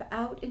step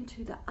out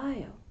into the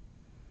aisle.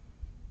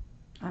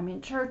 I'm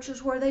in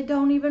churches where they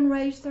don't even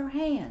raise their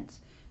hands.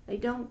 They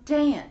don't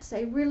dance.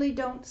 They really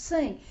don't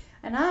sing.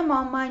 And I'm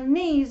on my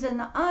knees in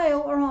the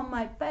aisle or on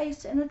my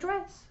face in a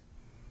dress.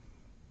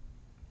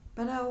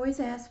 But I always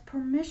asked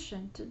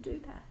permission to do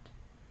that.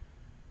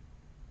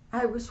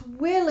 I was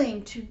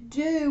willing to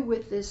do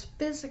with this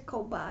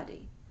physical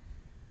body.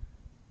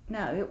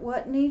 Now, it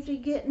wasn't easy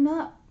getting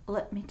up,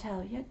 let me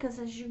tell you, because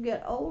as you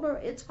get older,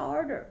 it's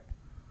harder.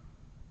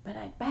 But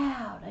I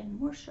bowed and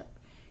worshiped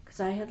because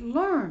I had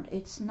learned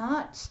it's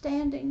not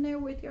standing there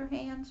with your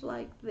hands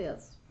like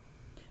this.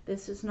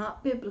 This is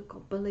not biblical,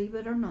 believe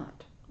it or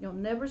not. You'll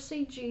never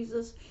see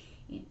Jesus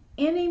in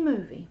any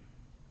movie,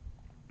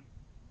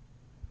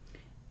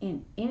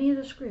 in any of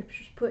the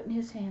scriptures, putting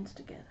his hands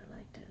together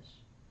like this.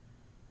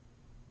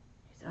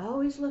 He's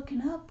always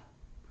looking up,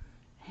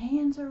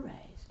 hands are raised.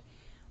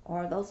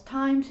 Or those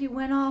times he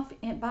went off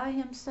by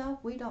himself,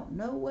 we don't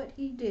know what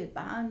he did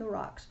behind the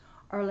rocks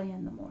early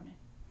in the morning.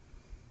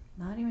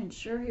 Not even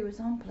sure he was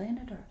on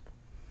planet Earth.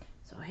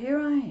 So here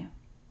I am.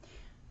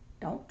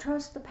 Don't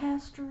trust the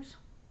pastors.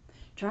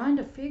 Trying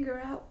to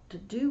figure out to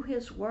do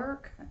his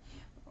work.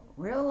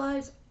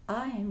 Realize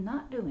I am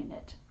not doing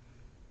it.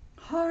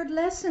 Hard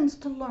lessons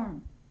to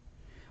learn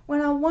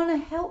when I want to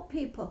help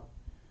people.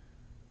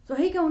 So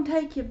he gonna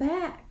take you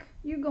back.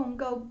 You're gonna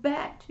go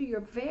back to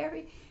your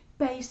very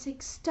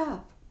basic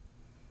stuff.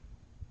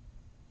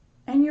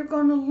 And you're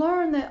going to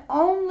learn the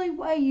only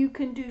way you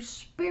can do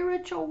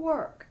spiritual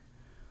work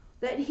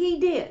that he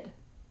did.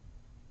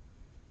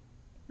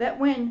 That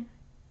when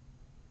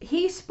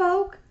he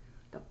spoke,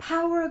 the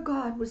power of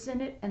God was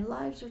in it and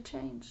lives are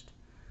changed.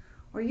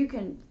 Or you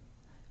can,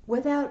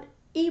 without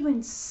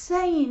even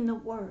saying the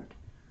word,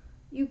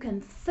 you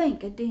can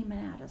think a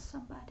demon out of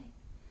somebody.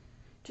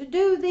 To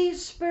do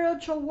these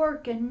spiritual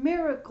work and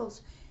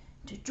miracles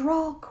to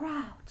draw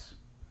crowds.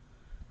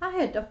 I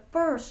had to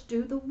first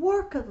do the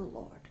work of the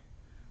Lord.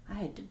 I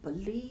had to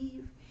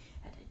believe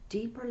at a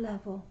deeper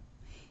level,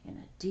 in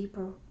a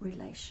deeper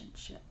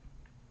relationship.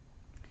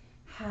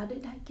 How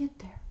did I get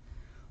there?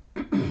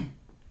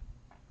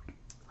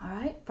 All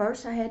right,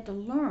 first I had to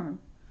learn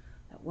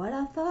that what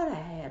I thought I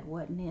had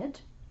wasn't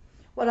it.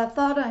 What I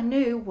thought I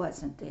knew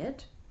wasn't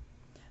it.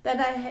 That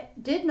I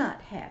did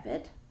not have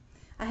it.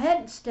 I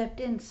hadn't stepped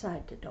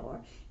inside the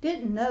door,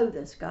 didn't know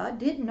this God,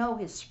 didn't know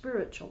his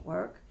spiritual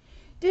work,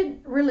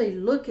 didn't really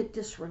look at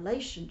this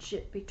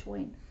relationship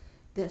between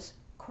this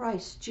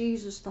Christ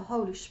Jesus, the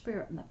Holy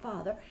Spirit, and the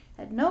Father,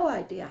 had no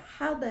idea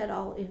how that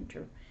all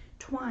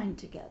intertwined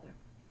together.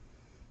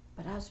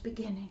 But I was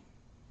beginning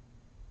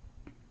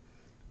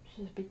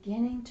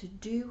to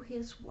do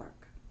his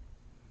work.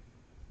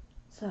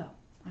 So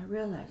I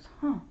realized,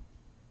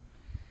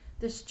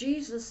 this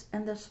Jesus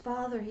and this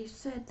Father, he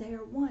said they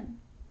are one.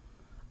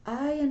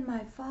 I and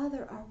my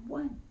Father are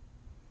one.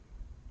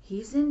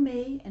 He's in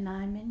me and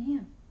I'm in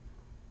him.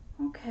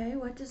 Okay,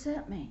 what does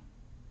that mean?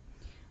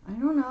 I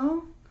don't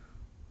know.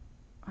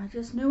 I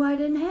just knew I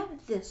didn't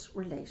have this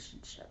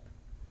relationship.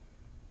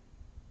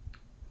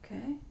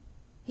 Okay?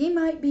 He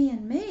might be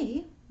in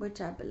me,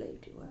 which I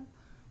believed he would,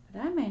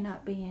 but I may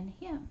not be in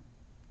him.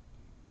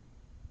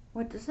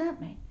 What does that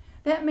mean?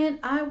 That meant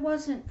I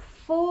wasn't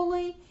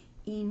fully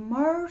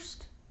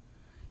immersed,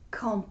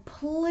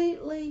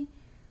 completely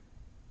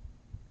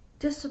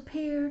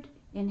disappeared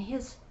in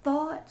his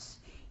thoughts,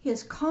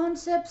 his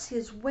concepts,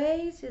 his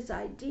ways, his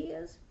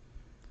ideas,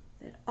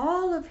 that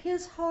all of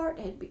his heart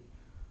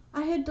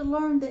I had to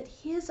learn that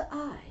his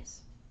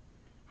eyes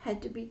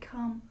had to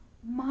become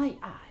my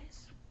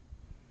eyes.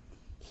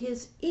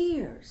 His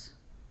ears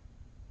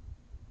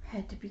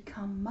had to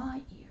become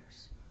my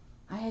ears.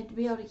 I had to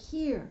be able to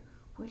hear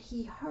what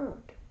he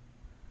heard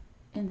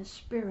in the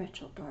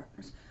spiritual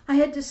darkness. I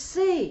had to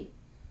see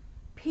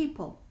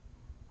people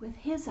with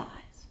his eyes.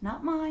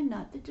 Not mine,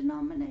 not the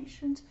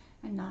denominations,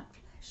 and not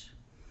flesh.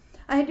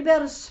 I had to be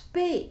able to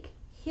speak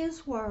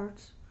his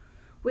words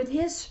with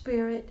his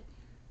spirit.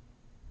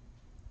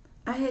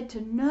 I had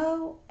to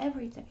know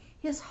everything.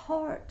 His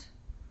heart.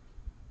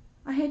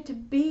 I had to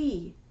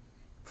be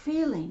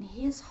feeling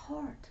his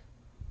heart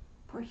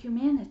for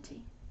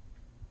humanity.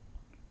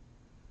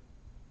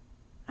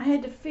 I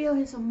had to feel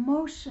his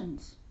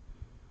emotions.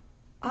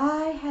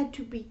 I had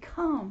to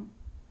become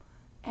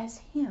as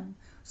him,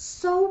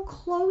 so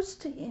close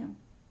to him,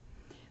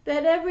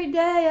 that every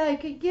day I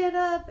could get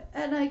up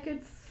and I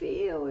could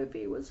feel if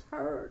he was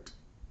hurt.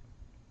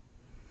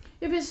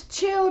 If his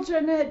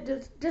children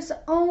had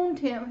disowned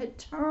him, had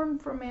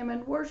turned from him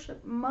and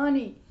worshiped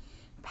money,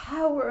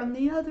 power, and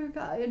the other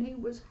guy, and he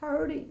was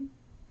hurting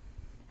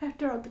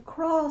after the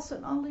cross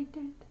and all he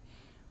did.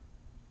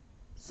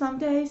 Some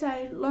days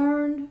I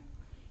learned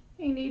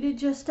he needed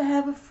just to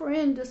have a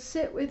friend to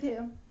sit with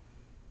him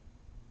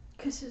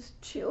because his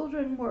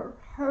children were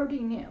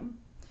hurting him.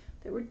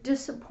 They were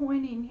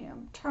disappointing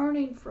him,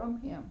 turning from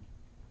him.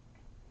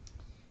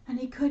 And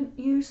he couldn't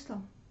use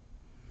them.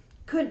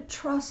 Couldn't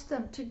trust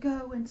them to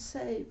go and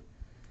save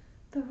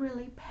the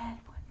really bad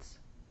ones.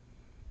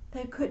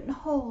 They couldn't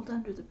hold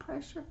under the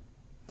pressure.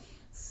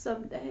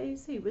 Some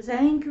days he was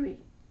angry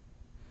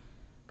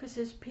because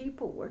his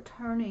people were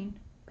turning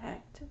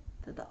back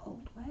to the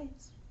old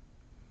ways.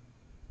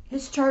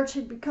 His church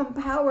had become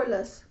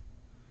powerless.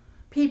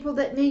 People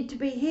that need to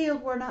be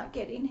healed were not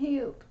getting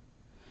healed.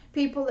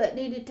 People that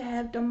needed to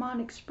have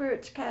demonic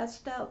spirits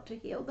cast out to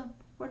heal them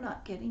were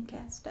not getting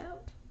cast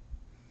out.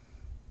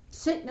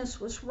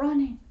 Sickness was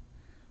running.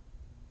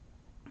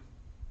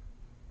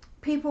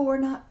 People were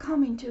not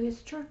coming to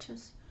his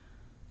churches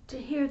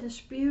to hear this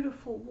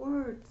beautiful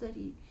word that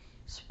he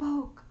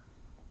spoke.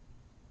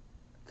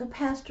 The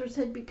pastors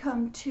had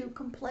become too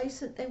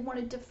complacent. They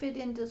wanted to fit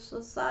into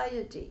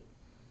society.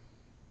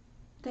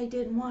 They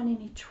didn't want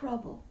any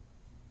trouble.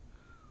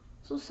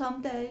 So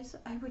some days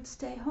I would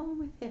stay home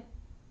with him.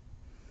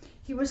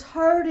 He was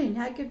hurting.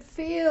 I could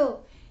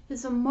feel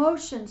his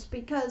emotions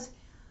because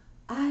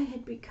I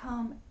had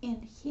become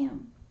in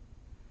him.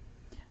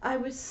 I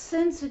was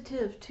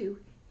sensitive to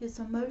his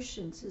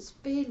emotions, his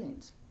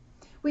feelings.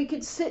 We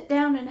could sit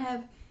down and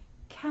have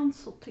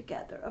counsel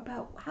together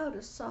about how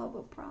to solve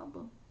a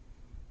problem.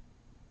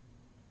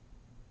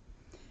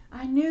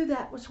 I knew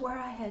that was where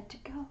I had to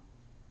go.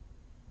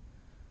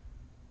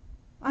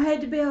 I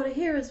had to be able to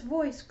hear his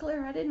voice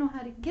clear. I didn't know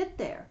how to get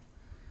there.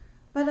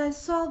 But I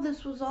saw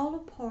this was all a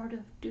part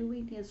of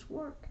doing his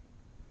work.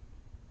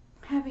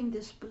 Having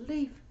this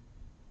belief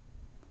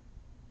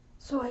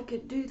so I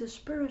could do the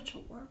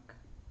spiritual work.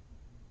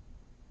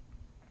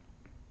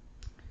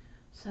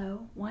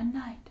 So one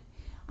night,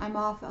 I'm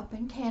off up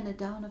in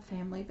Canada on a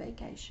family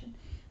vacation.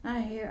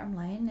 And I'm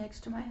laying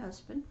next to my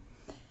husband.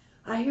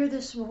 I hear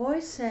this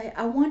voice say,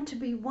 "I want to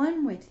be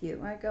one with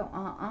you." I go,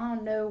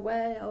 no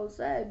way,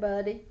 Jose,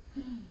 buddy.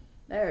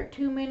 There are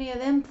too many of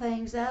them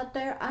things out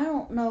there. I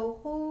don't know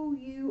who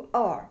you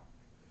are.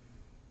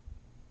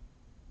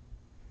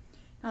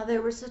 Now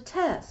there was a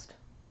test.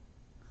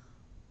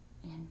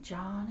 in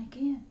John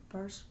again,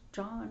 1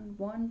 John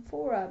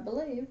 1:4, I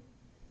believe,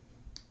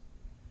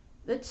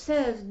 that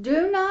says,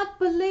 do not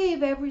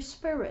believe every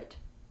spirit.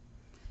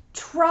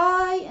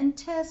 Try and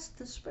test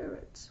the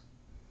spirits.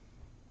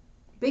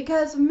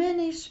 Because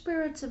many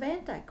spirits of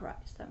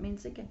Antichrist, that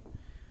means again,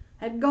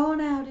 had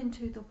gone out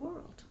into the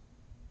world.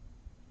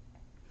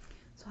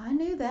 So I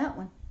knew that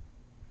one.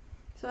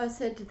 So I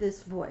said to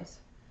this voice,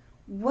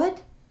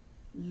 what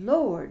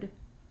Lord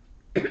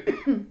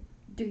do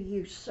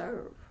you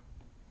serve?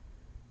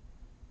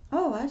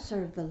 Oh, I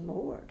serve the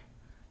Lord.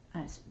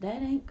 I said,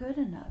 that ain't good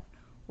enough.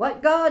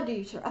 What God do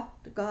you serve? Oh,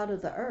 the God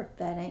of the earth.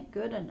 That ain't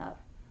good enough.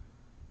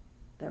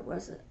 There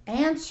was an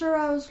answer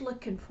I was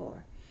looking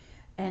for.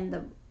 And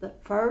the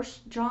 1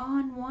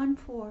 John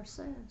 1:4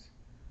 says,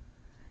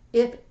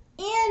 if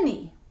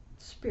any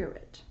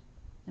spirit,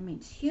 that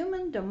means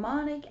human,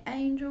 demonic,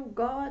 angel,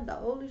 God, the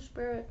Holy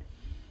Spirit,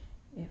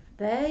 if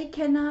they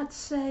cannot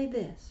say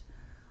this,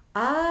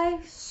 I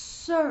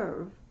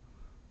serve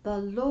the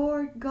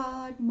Lord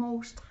God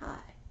Most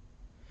High,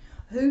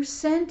 who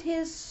sent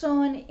his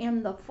Son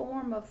in the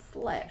form of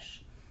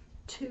flesh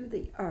to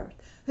the earth,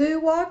 who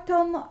walked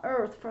on the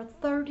earth for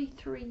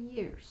 33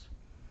 years,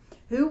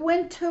 who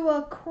went to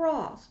a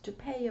cross to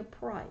pay a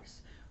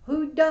price,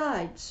 who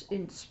died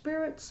in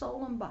spirit,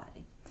 soul, and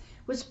body,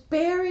 was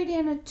buried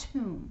in a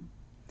tomb,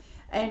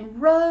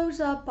 and rose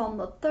up on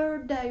the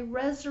third day,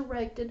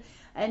 resurrected,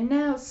 and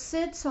now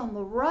sits on the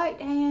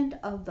right hand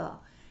of the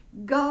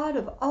God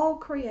of all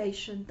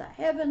creation, the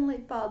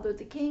Heavenly Father,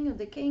 the King of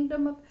the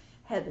kingdom of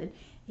heaven.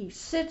 He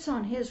sits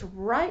on his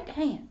right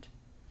hand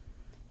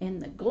in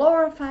the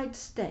glorified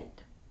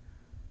state.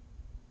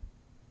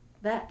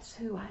 That's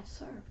who I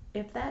serve.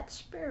 If that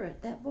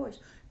spirit, that voice,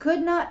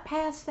 could not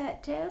pass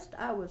that test,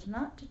 I was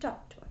not to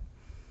talk to it.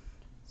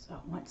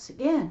 So once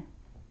again,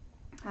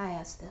 I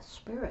asked this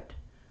spirit,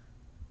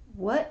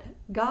 what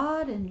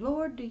God and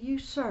Lord do you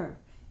serve?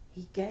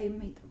 He gave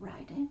me the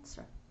right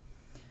answer.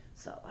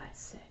 So I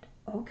said,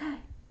 okay.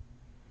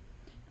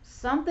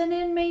 Something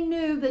in me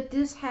knew that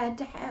this had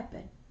to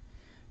happen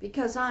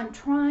because I'm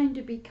trying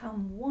to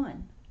become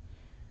one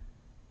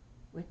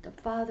with the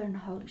Father and the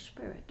Holy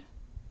Spirit.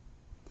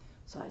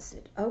 So I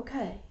said,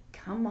 okay,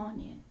 come on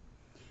in.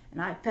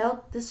 And I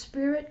felt the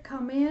Spirit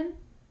come in,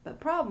 but the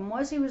problem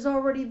was he was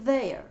already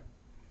there.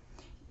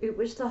 It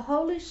was the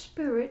Holy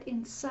Spirit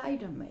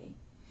inside of me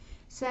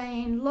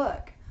saying,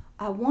 look,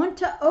 I want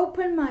to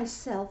open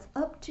myself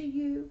up to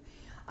you.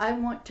 I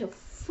want to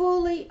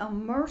fully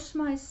immerse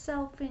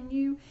myself in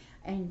you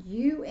and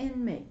you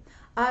in me.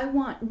 I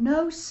want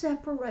no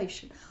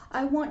separation.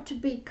 I want to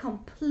be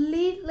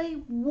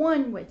completely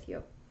one with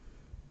you.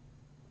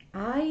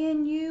 I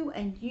in you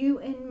and you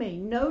in me.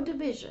 No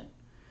division.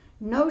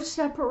 No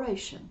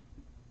separation.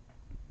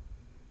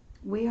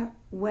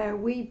 Where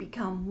we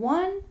become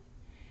 1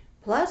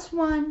 plus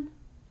 1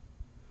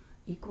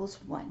 equals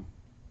 1.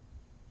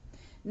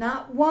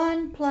 Not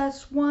 1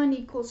 plus 1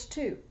 equals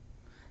 2.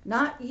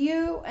 Not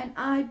you and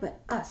I, but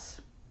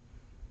us.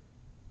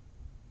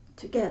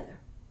 Together.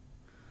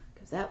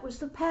 Because that was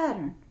the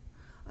pattern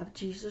of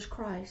Jesus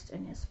Christ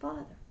and his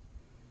Father.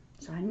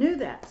 So I knew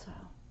that. So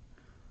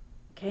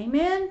came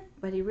in,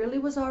 but he really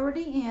was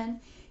already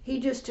in. He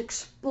just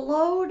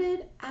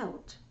exploded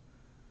out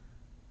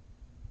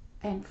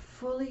and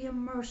fully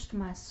immersed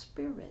my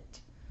spirit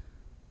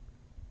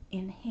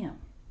in him.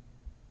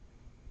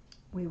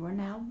 We were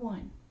now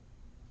one.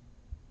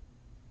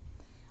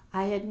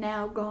 I had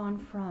now gone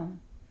from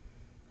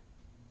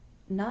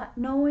not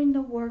knowing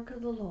the work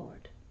of the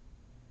Lord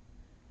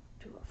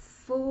to a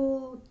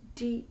full,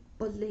 deep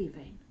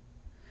believing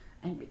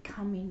and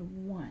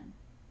becoming one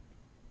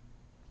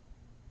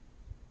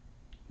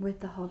with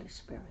the Holy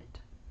Spirit,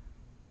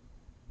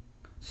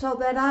 so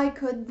that I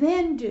could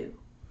then do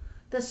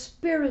the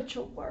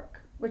spiritual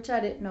work, which I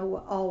didn't know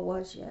what all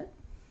was yet,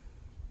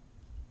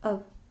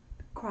 of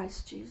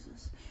Christ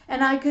Jesus.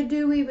 And I could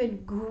do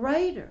even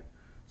greater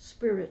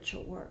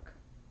spiritual work.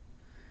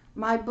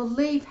 My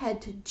belief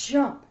had to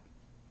jump.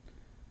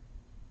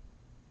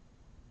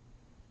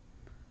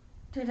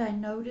 Did I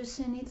notice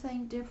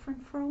anything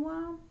different for a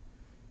while?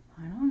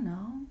 I don't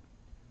know.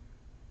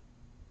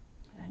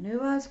 I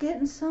knew I was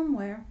getting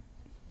somewhere.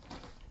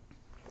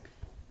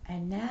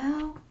 And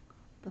now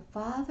the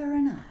Father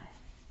and I,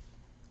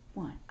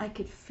 one. I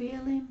could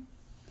feel him.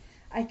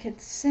 I could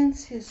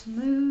sense his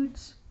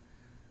moods.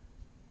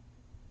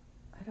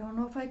 I don't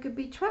know if I could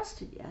be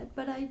trusted yet,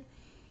 but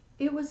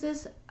it was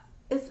this,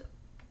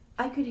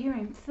 I could hear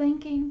him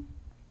thinking.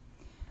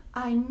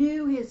 I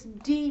knew his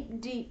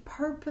deep, deep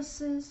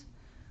purposes.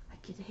 I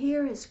could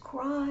hear his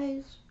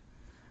cries.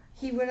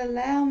 He would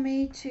allow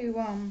me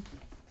to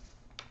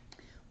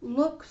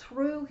look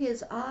through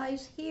his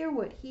eyes, hear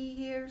what he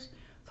hears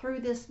through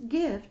this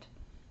gift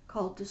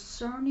called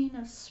discerning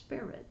of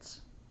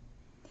spirits,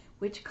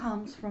 which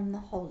comes from the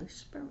Holy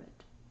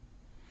Spirit.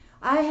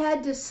 I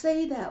had to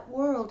see that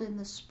world in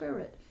the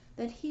spirit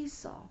that he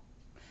saw.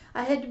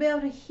 I had to be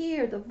able to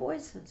hear the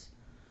voices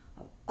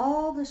of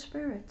all the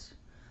spirits.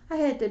 I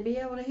had to be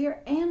able to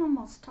hear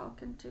animals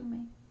talking to me.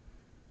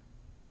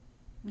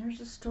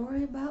 There's a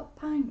story about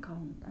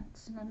Pinecone.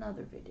 That's in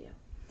another video.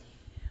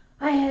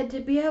 I had to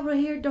be able to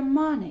hear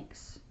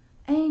demonics,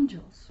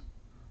 angels,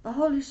 the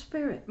Holy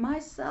Spirit,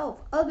 myself,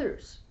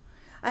 others.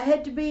 I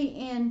had to be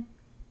in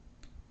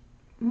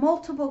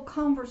multiple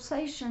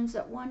conversations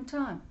at one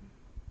time.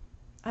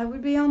 I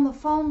would be on the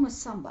phone with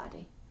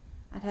somebody.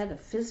 I'd had a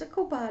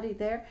physical body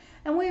there,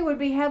 and we would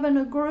be having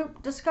a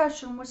group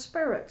discussion with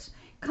spirits,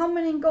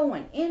 coming and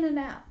going, in and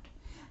out.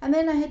 And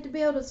then I had to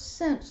be able to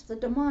sense the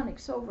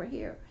demonics over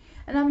here.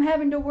 And I'm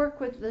having to work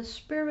with the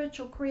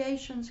spiritual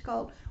creations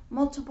called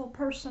multiple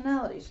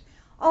personalities,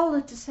 all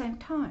at the same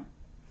time.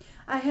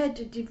 I had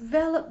to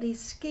develop these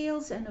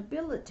skills and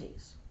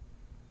abilities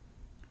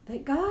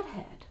that God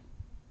had,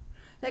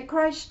 that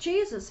Christ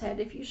Jesus had.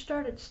 If you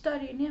started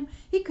studying him,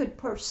 he could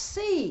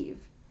perceive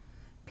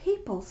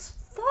people's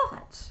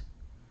thoughts.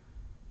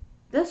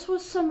 This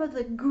was some of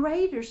the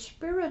greater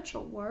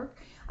spiritual work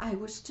I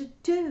was to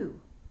do.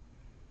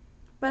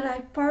 But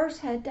I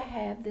first had to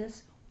have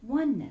this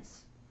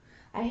oneness.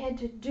 I had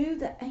to do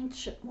the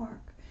ancient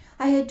work.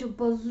 I had to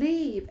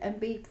believe and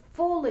be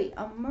fully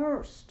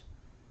immersed.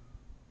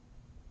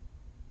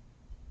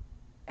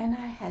 And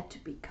I had to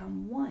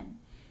become one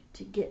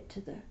to get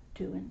to the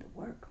doing the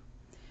work.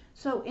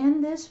 So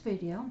in this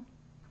video,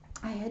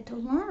 I had to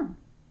learn.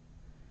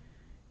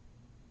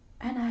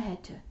 And I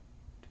had to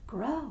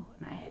grow,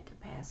 and I had to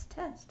pass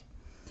tests.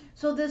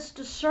 So this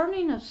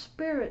discerning of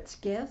spirits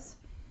gifts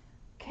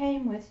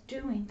came with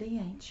doing the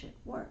ancient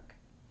work.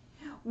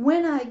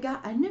 When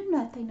I knew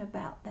nothing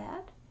about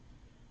that.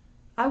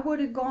 I would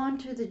have gone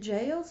to the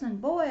jails,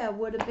 and boy, I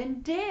would have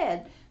been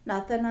dead.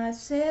 Nothing I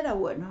said, I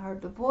wouldn't have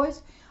heard the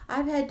voice.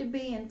 I've had to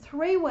be in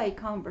three-way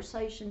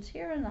conversations,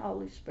 hearing the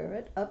Holy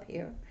Spirit up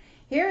here,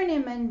 hearing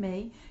him in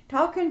me,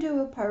 talking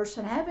to a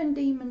person, having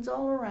demons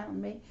all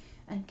around me,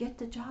 and get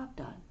the job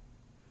done.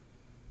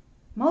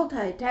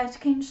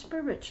 Multitasking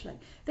spiritually.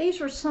 These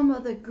were some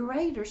of the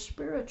greater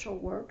spiritual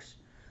works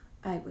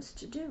I was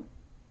to do.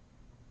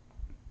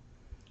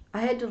 I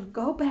had to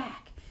go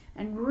back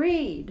and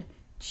read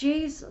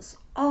Jesus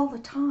all the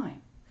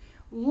time.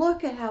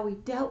 Look at how he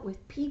dealt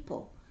with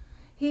people.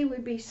 He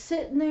would be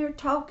sitting there,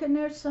 talking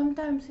there.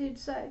 Sometimes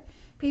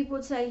people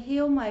would say,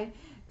 heal my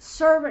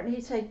servant.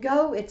 He'd say,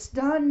 go, it's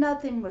done.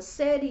 Nothing was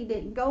said. He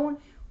didn't go.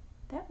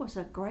 That was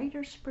a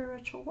greater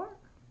spiritual work.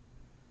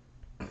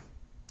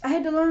 I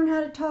had to learn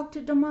how to talk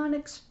to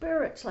demonic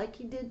spirits like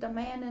he did the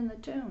man in the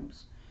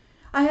tombs.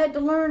 I had to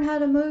learn how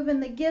to move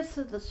in the gifts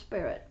of the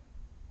Spirit.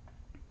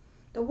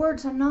 The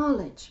words of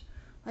knowledge,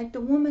 like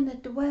the woman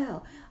at the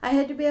well. I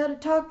had to be able to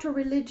talk to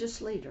religious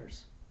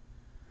leaders.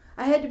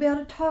 I had to be able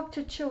to talk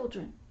to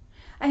children.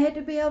 I had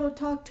to be able to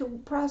talk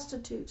to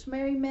prostitutes,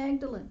 Mary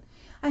Magdalene.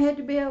 I had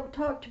to be able to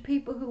talk to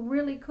people who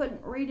really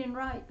couldn't read and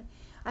write.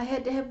 I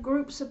had to have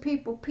groups of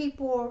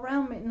people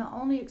around me, and the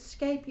only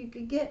escape you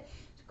could get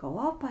is go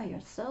off by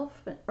yourself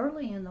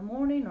early in the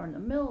morning or in the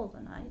middle of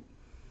the night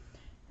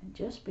and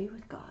just be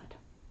with God.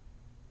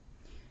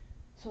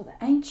 So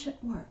the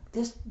ancient work,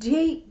 this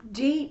deep,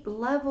 deep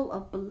level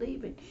of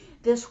believing,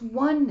 this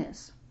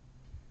oneness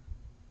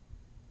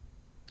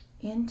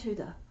into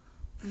the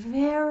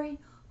very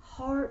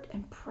heart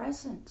and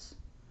presence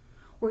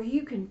where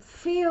you can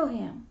feel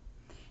him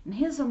and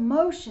his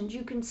emotions.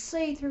 You can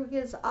see through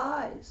his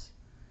eyes.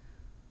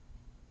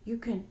 You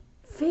can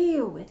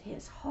feel with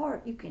his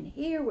heart. You can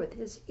hear with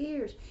his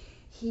ears.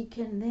 He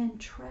can then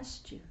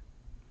trust you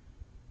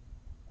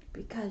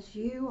because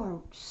you are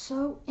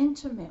so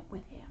intimate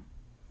with him.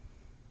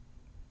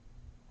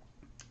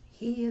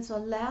 He is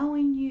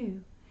allowing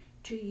you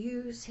to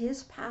use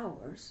his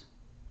powers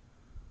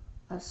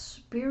of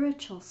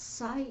spiritual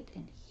sight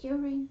and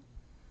hearing.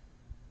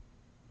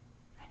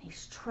 And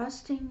he's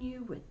trusting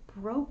you with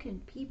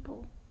broken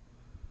people,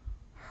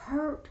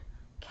 hurt,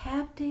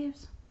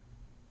 captives,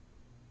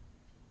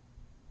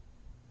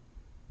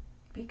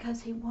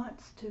 because he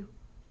wants to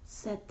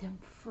set them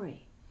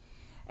free.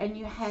 And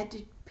you had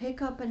to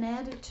pick up an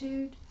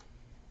attitude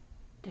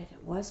that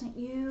it wasn't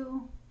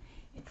you.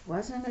 It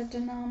wasn't a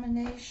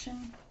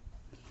denomination.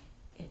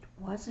 It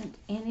wasn't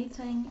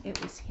anything.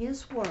 It was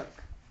his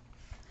work.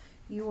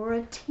 You were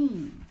a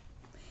team.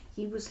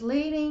 He was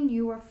leading,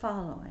 you were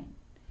following.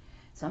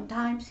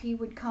 Sometimes he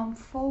would come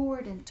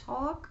forward and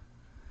talk,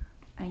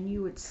 and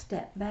you would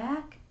step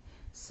back.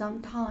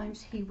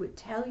 Sometimes he would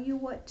tell you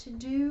what to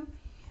do,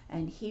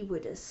 and he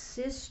would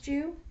assist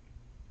you.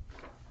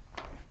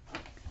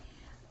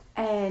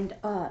 And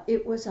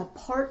it was a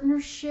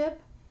partnership.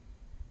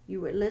 You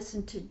would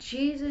listen to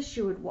Jesus.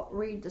 You would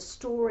read the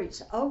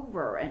stories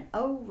over and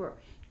over.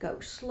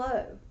 Go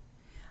slow.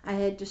 I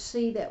had to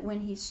see that when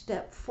he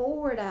stepped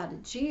forward out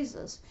of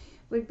Jesus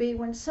would be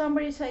when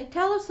somebody say,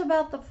 tell us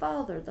about the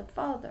Father, the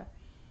Father.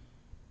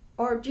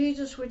 Or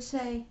Jesus would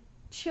say,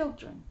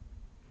 children.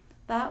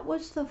 That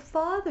was the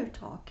Father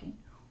talking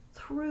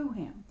through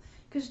him.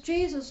 Because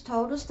Jesus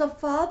told us the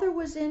Father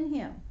was in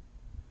him.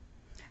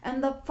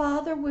 And the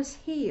Father was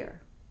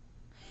here.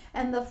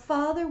 And the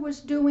Father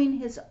was doing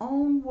his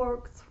own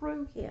work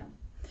through him.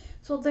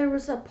 So there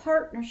was a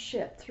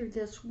partnership through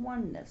this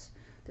oneness,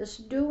 that's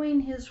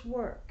doing His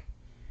work.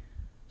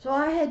 So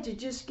I had to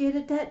just get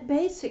at that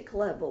basic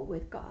level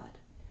with God,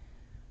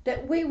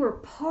 that we were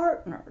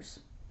partners.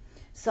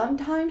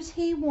 Sometimes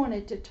He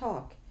wanted to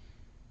talk,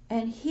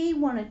 and He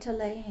wanted to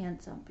lay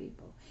hands on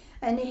people,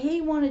 and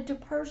He wanted to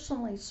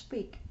personally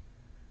speak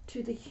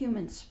to the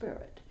human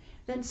spirit.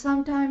 Then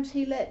sometimes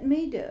He let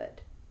me do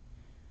it.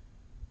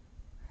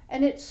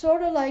 And it's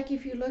sort of like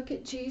if you look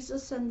at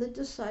Jesus and the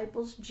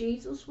disciples,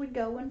 Jesus would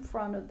go in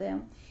front of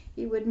them.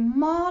 He would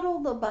model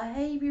the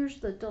behaviors,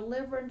 the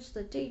deliverance,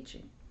 the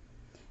teaching.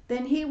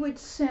 Then He would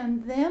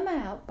send them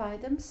out by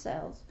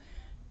themselves,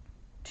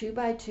 2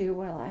 by 2.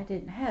 Well, I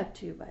didn't have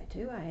 2 by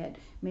 2. I had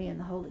me and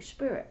the Holy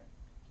Spirit.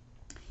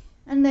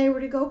 And they were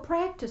to go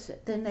practice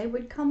it. Then they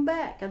would come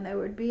back and there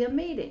would be a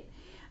meeting.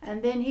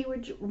 And then He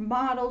would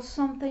model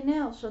something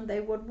else and they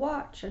would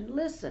watch and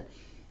listen.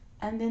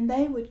 And then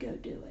they would go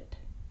do it.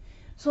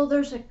 So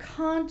there's a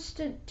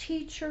constant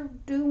teacher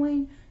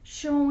doing,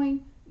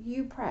 showing,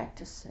 you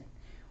practicing.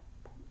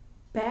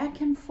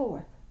 Back and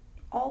forth,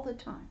 all the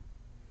time.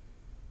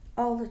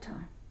 All the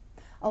time.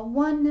 A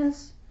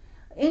oneness,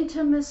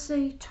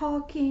 intimacy,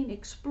 talking,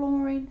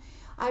 exploring.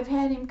 I've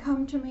had him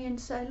come to me and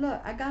say,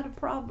 look, I got a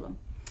problem.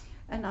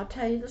 And I'll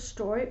tell you the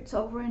story. It's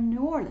over in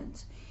New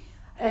Orleans.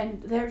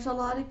 And there's a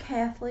lot of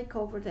Catholic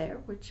over there,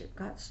 which it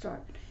got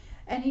started.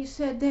 And he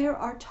said there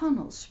are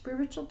tunnels,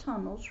 spiritual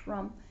tunnels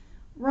from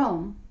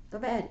Rome, the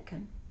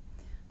Vatican,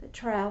 that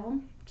travel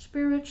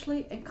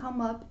spiritually and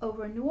come up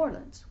over New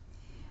Orleans.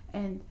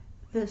 And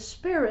the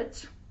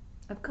spirits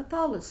of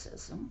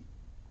Catholicism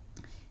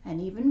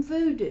and even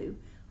voodoo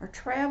are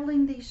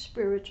traveling these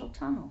spiritual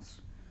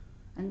tunnels.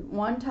 And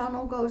one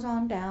tunnel goes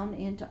on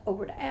down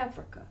over to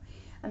Africa.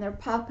 And they're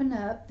popping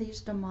up,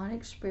 these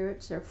demonic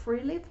spirits. They're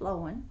freely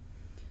flowing,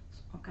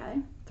 okay,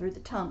 through the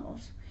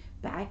tunnels,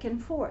 back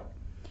and forth.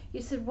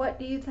 He said, what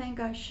do you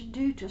think I should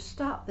do to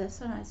stop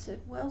this? And I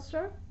said, well,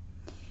 sir,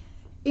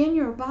 in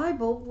your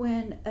Bible,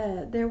 when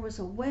there was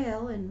a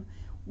well and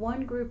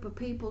one group of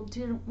people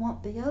didn't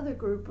want the other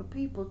group of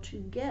people to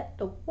get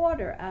the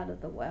water out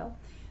of the well,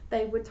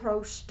 they would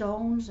throw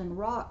stones and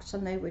rocks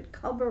and they would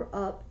cover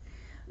up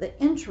the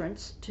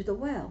entrance to the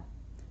well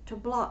to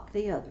block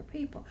the other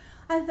people.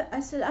 I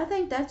said, I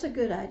think that's a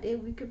good idea.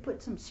 We could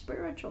put some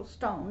spiritual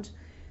stones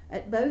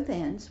at both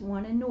ends,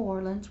 one in New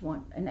Orleans,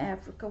 one in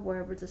Africa,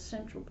 wherever the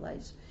central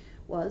place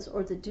was,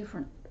 or the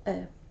different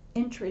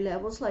entry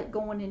levels, like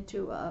going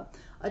into a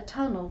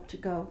tunnel to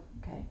go,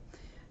 okay,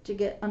 to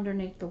get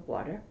underneath the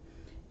water,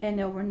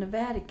 and over in the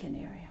Vatican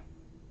area.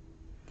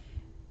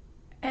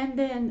 And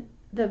then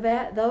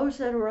those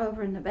that are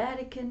over in the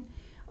Vatican,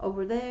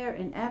 over there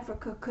in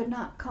Africa, could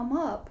not come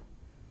up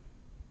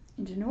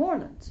into New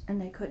Orleans, and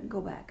they couldn't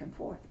go back and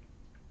forth.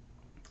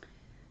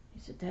 He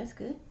said, that's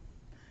good.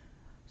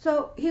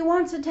 So He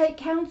wants to take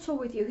counsel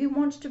with you. He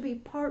wants to be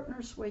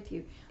partners with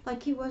you,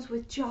 like He was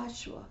with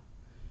Joshua.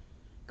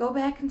 Go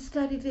back and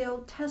study the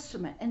Old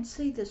Testament and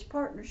see this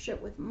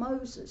partnership with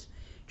Moses,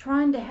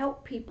 trying to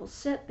help people,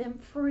 set them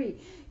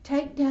free,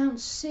 take down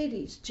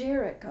cities,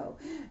 Jericho,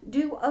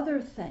 do other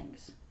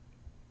things.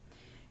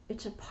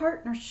 It's a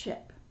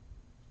partnership.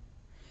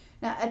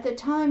 Now, at the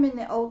time in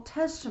the Old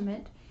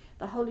Testament,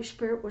 the Holy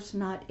Spirit was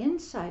not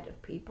inside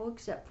of people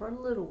except for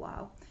a little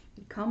while.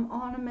 He'd come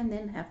on them and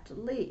then have to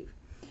leave.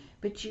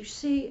 But you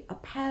see a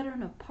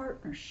pattern of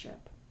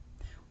partnership,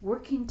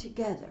 working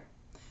together,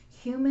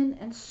 human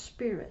and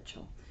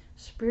spiritual,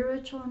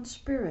 spiritual and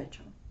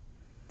spiritual,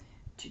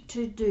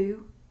 to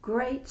do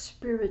great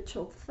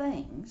spiritual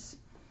things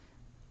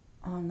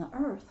on the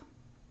earth.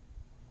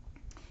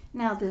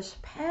 Now, this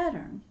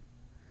pattern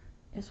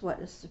is what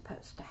is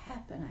supposed to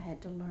happen. I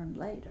had to learn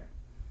later.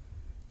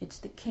 It's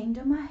the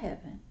kingdom of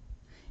heaven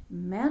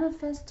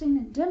manifesting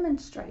and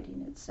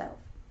demonstrating itself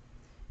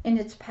in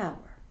its power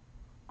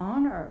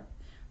on earth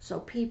so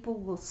people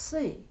will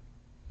see.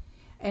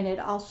 And it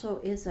also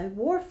is a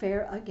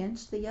warfare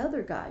against the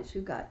other guys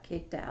who got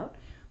kicked out,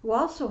 who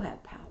also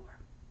have power.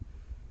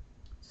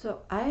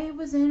 So I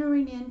was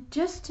entering in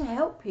just to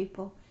help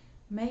people,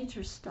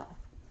 major stuff.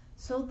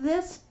 So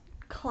this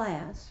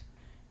class,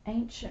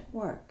 Ancient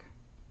Work,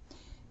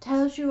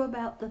 tells you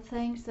about the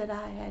things that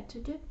I had to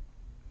do.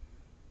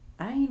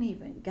 I ain't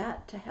even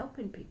got to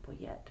helping people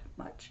yet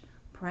much,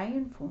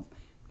 praying for them.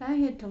 But I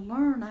had to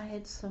learn. I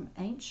had some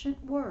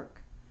ancient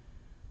work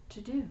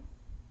to do.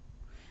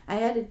 I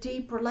had a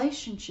deep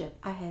relationship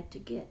I had to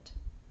get.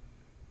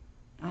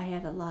 I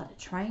had a lot of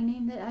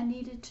training that I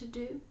needed to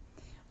do.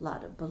 A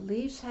lot of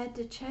beliefs had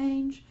to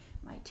change.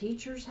 My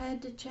teachers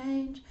had to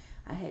change.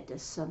 I had to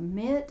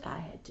submit. I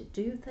had to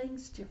do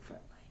things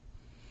differently.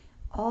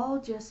 All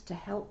just to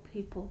help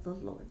people the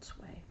Lord's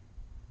way.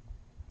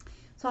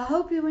 So I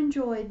hope you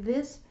enjoyed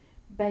this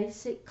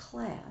basic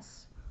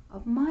class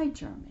of my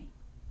journey.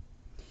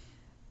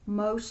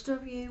 Most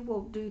of you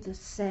will do the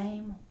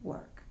same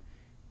work.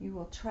 You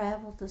will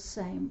travel the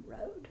same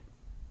road.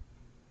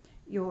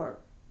 Your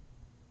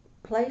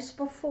place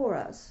before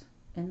us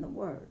in the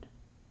Word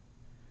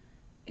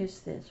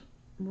is this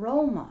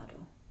role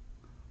model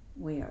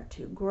we are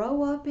to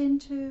grow up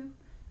into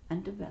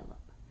and develop.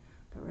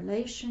 the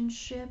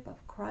relationship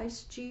of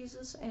Christ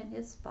Jesus and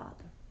his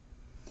Father.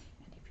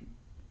 And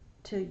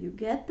till you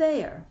get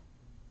there,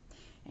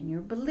 and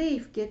your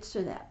belief gets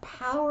to that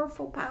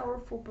powerful,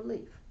 powerful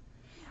belief,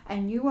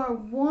 and you are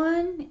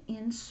one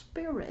in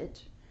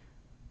spirit,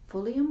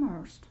 fully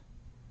immersed,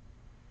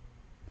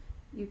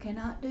 you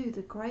cannot do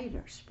the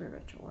greater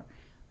spiritual work.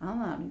 I'm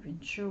not even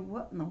sure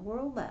what in the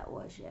world that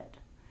was yet.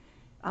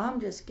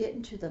 I'm just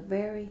getting to the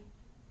very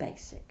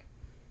basic,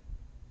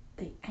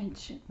 the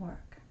ancient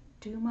work.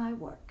 Do my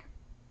work.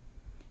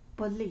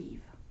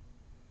 Believe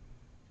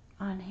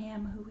on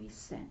him who he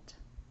sent.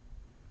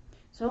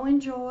 So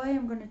enjoy.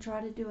 I'm going to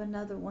try to do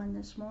another one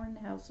this morning.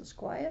 The house is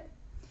quiet.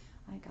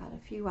 I got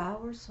a few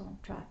hours, so I'll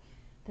try.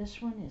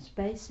 This one is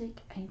basic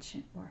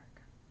ancient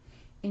work.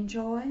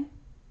 Enjoy.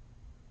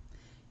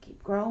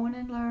 Keep growing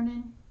and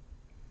learning.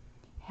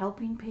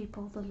 Helping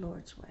people the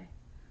Lord's way.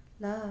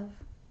 Love.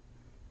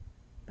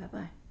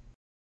 Bye-bye.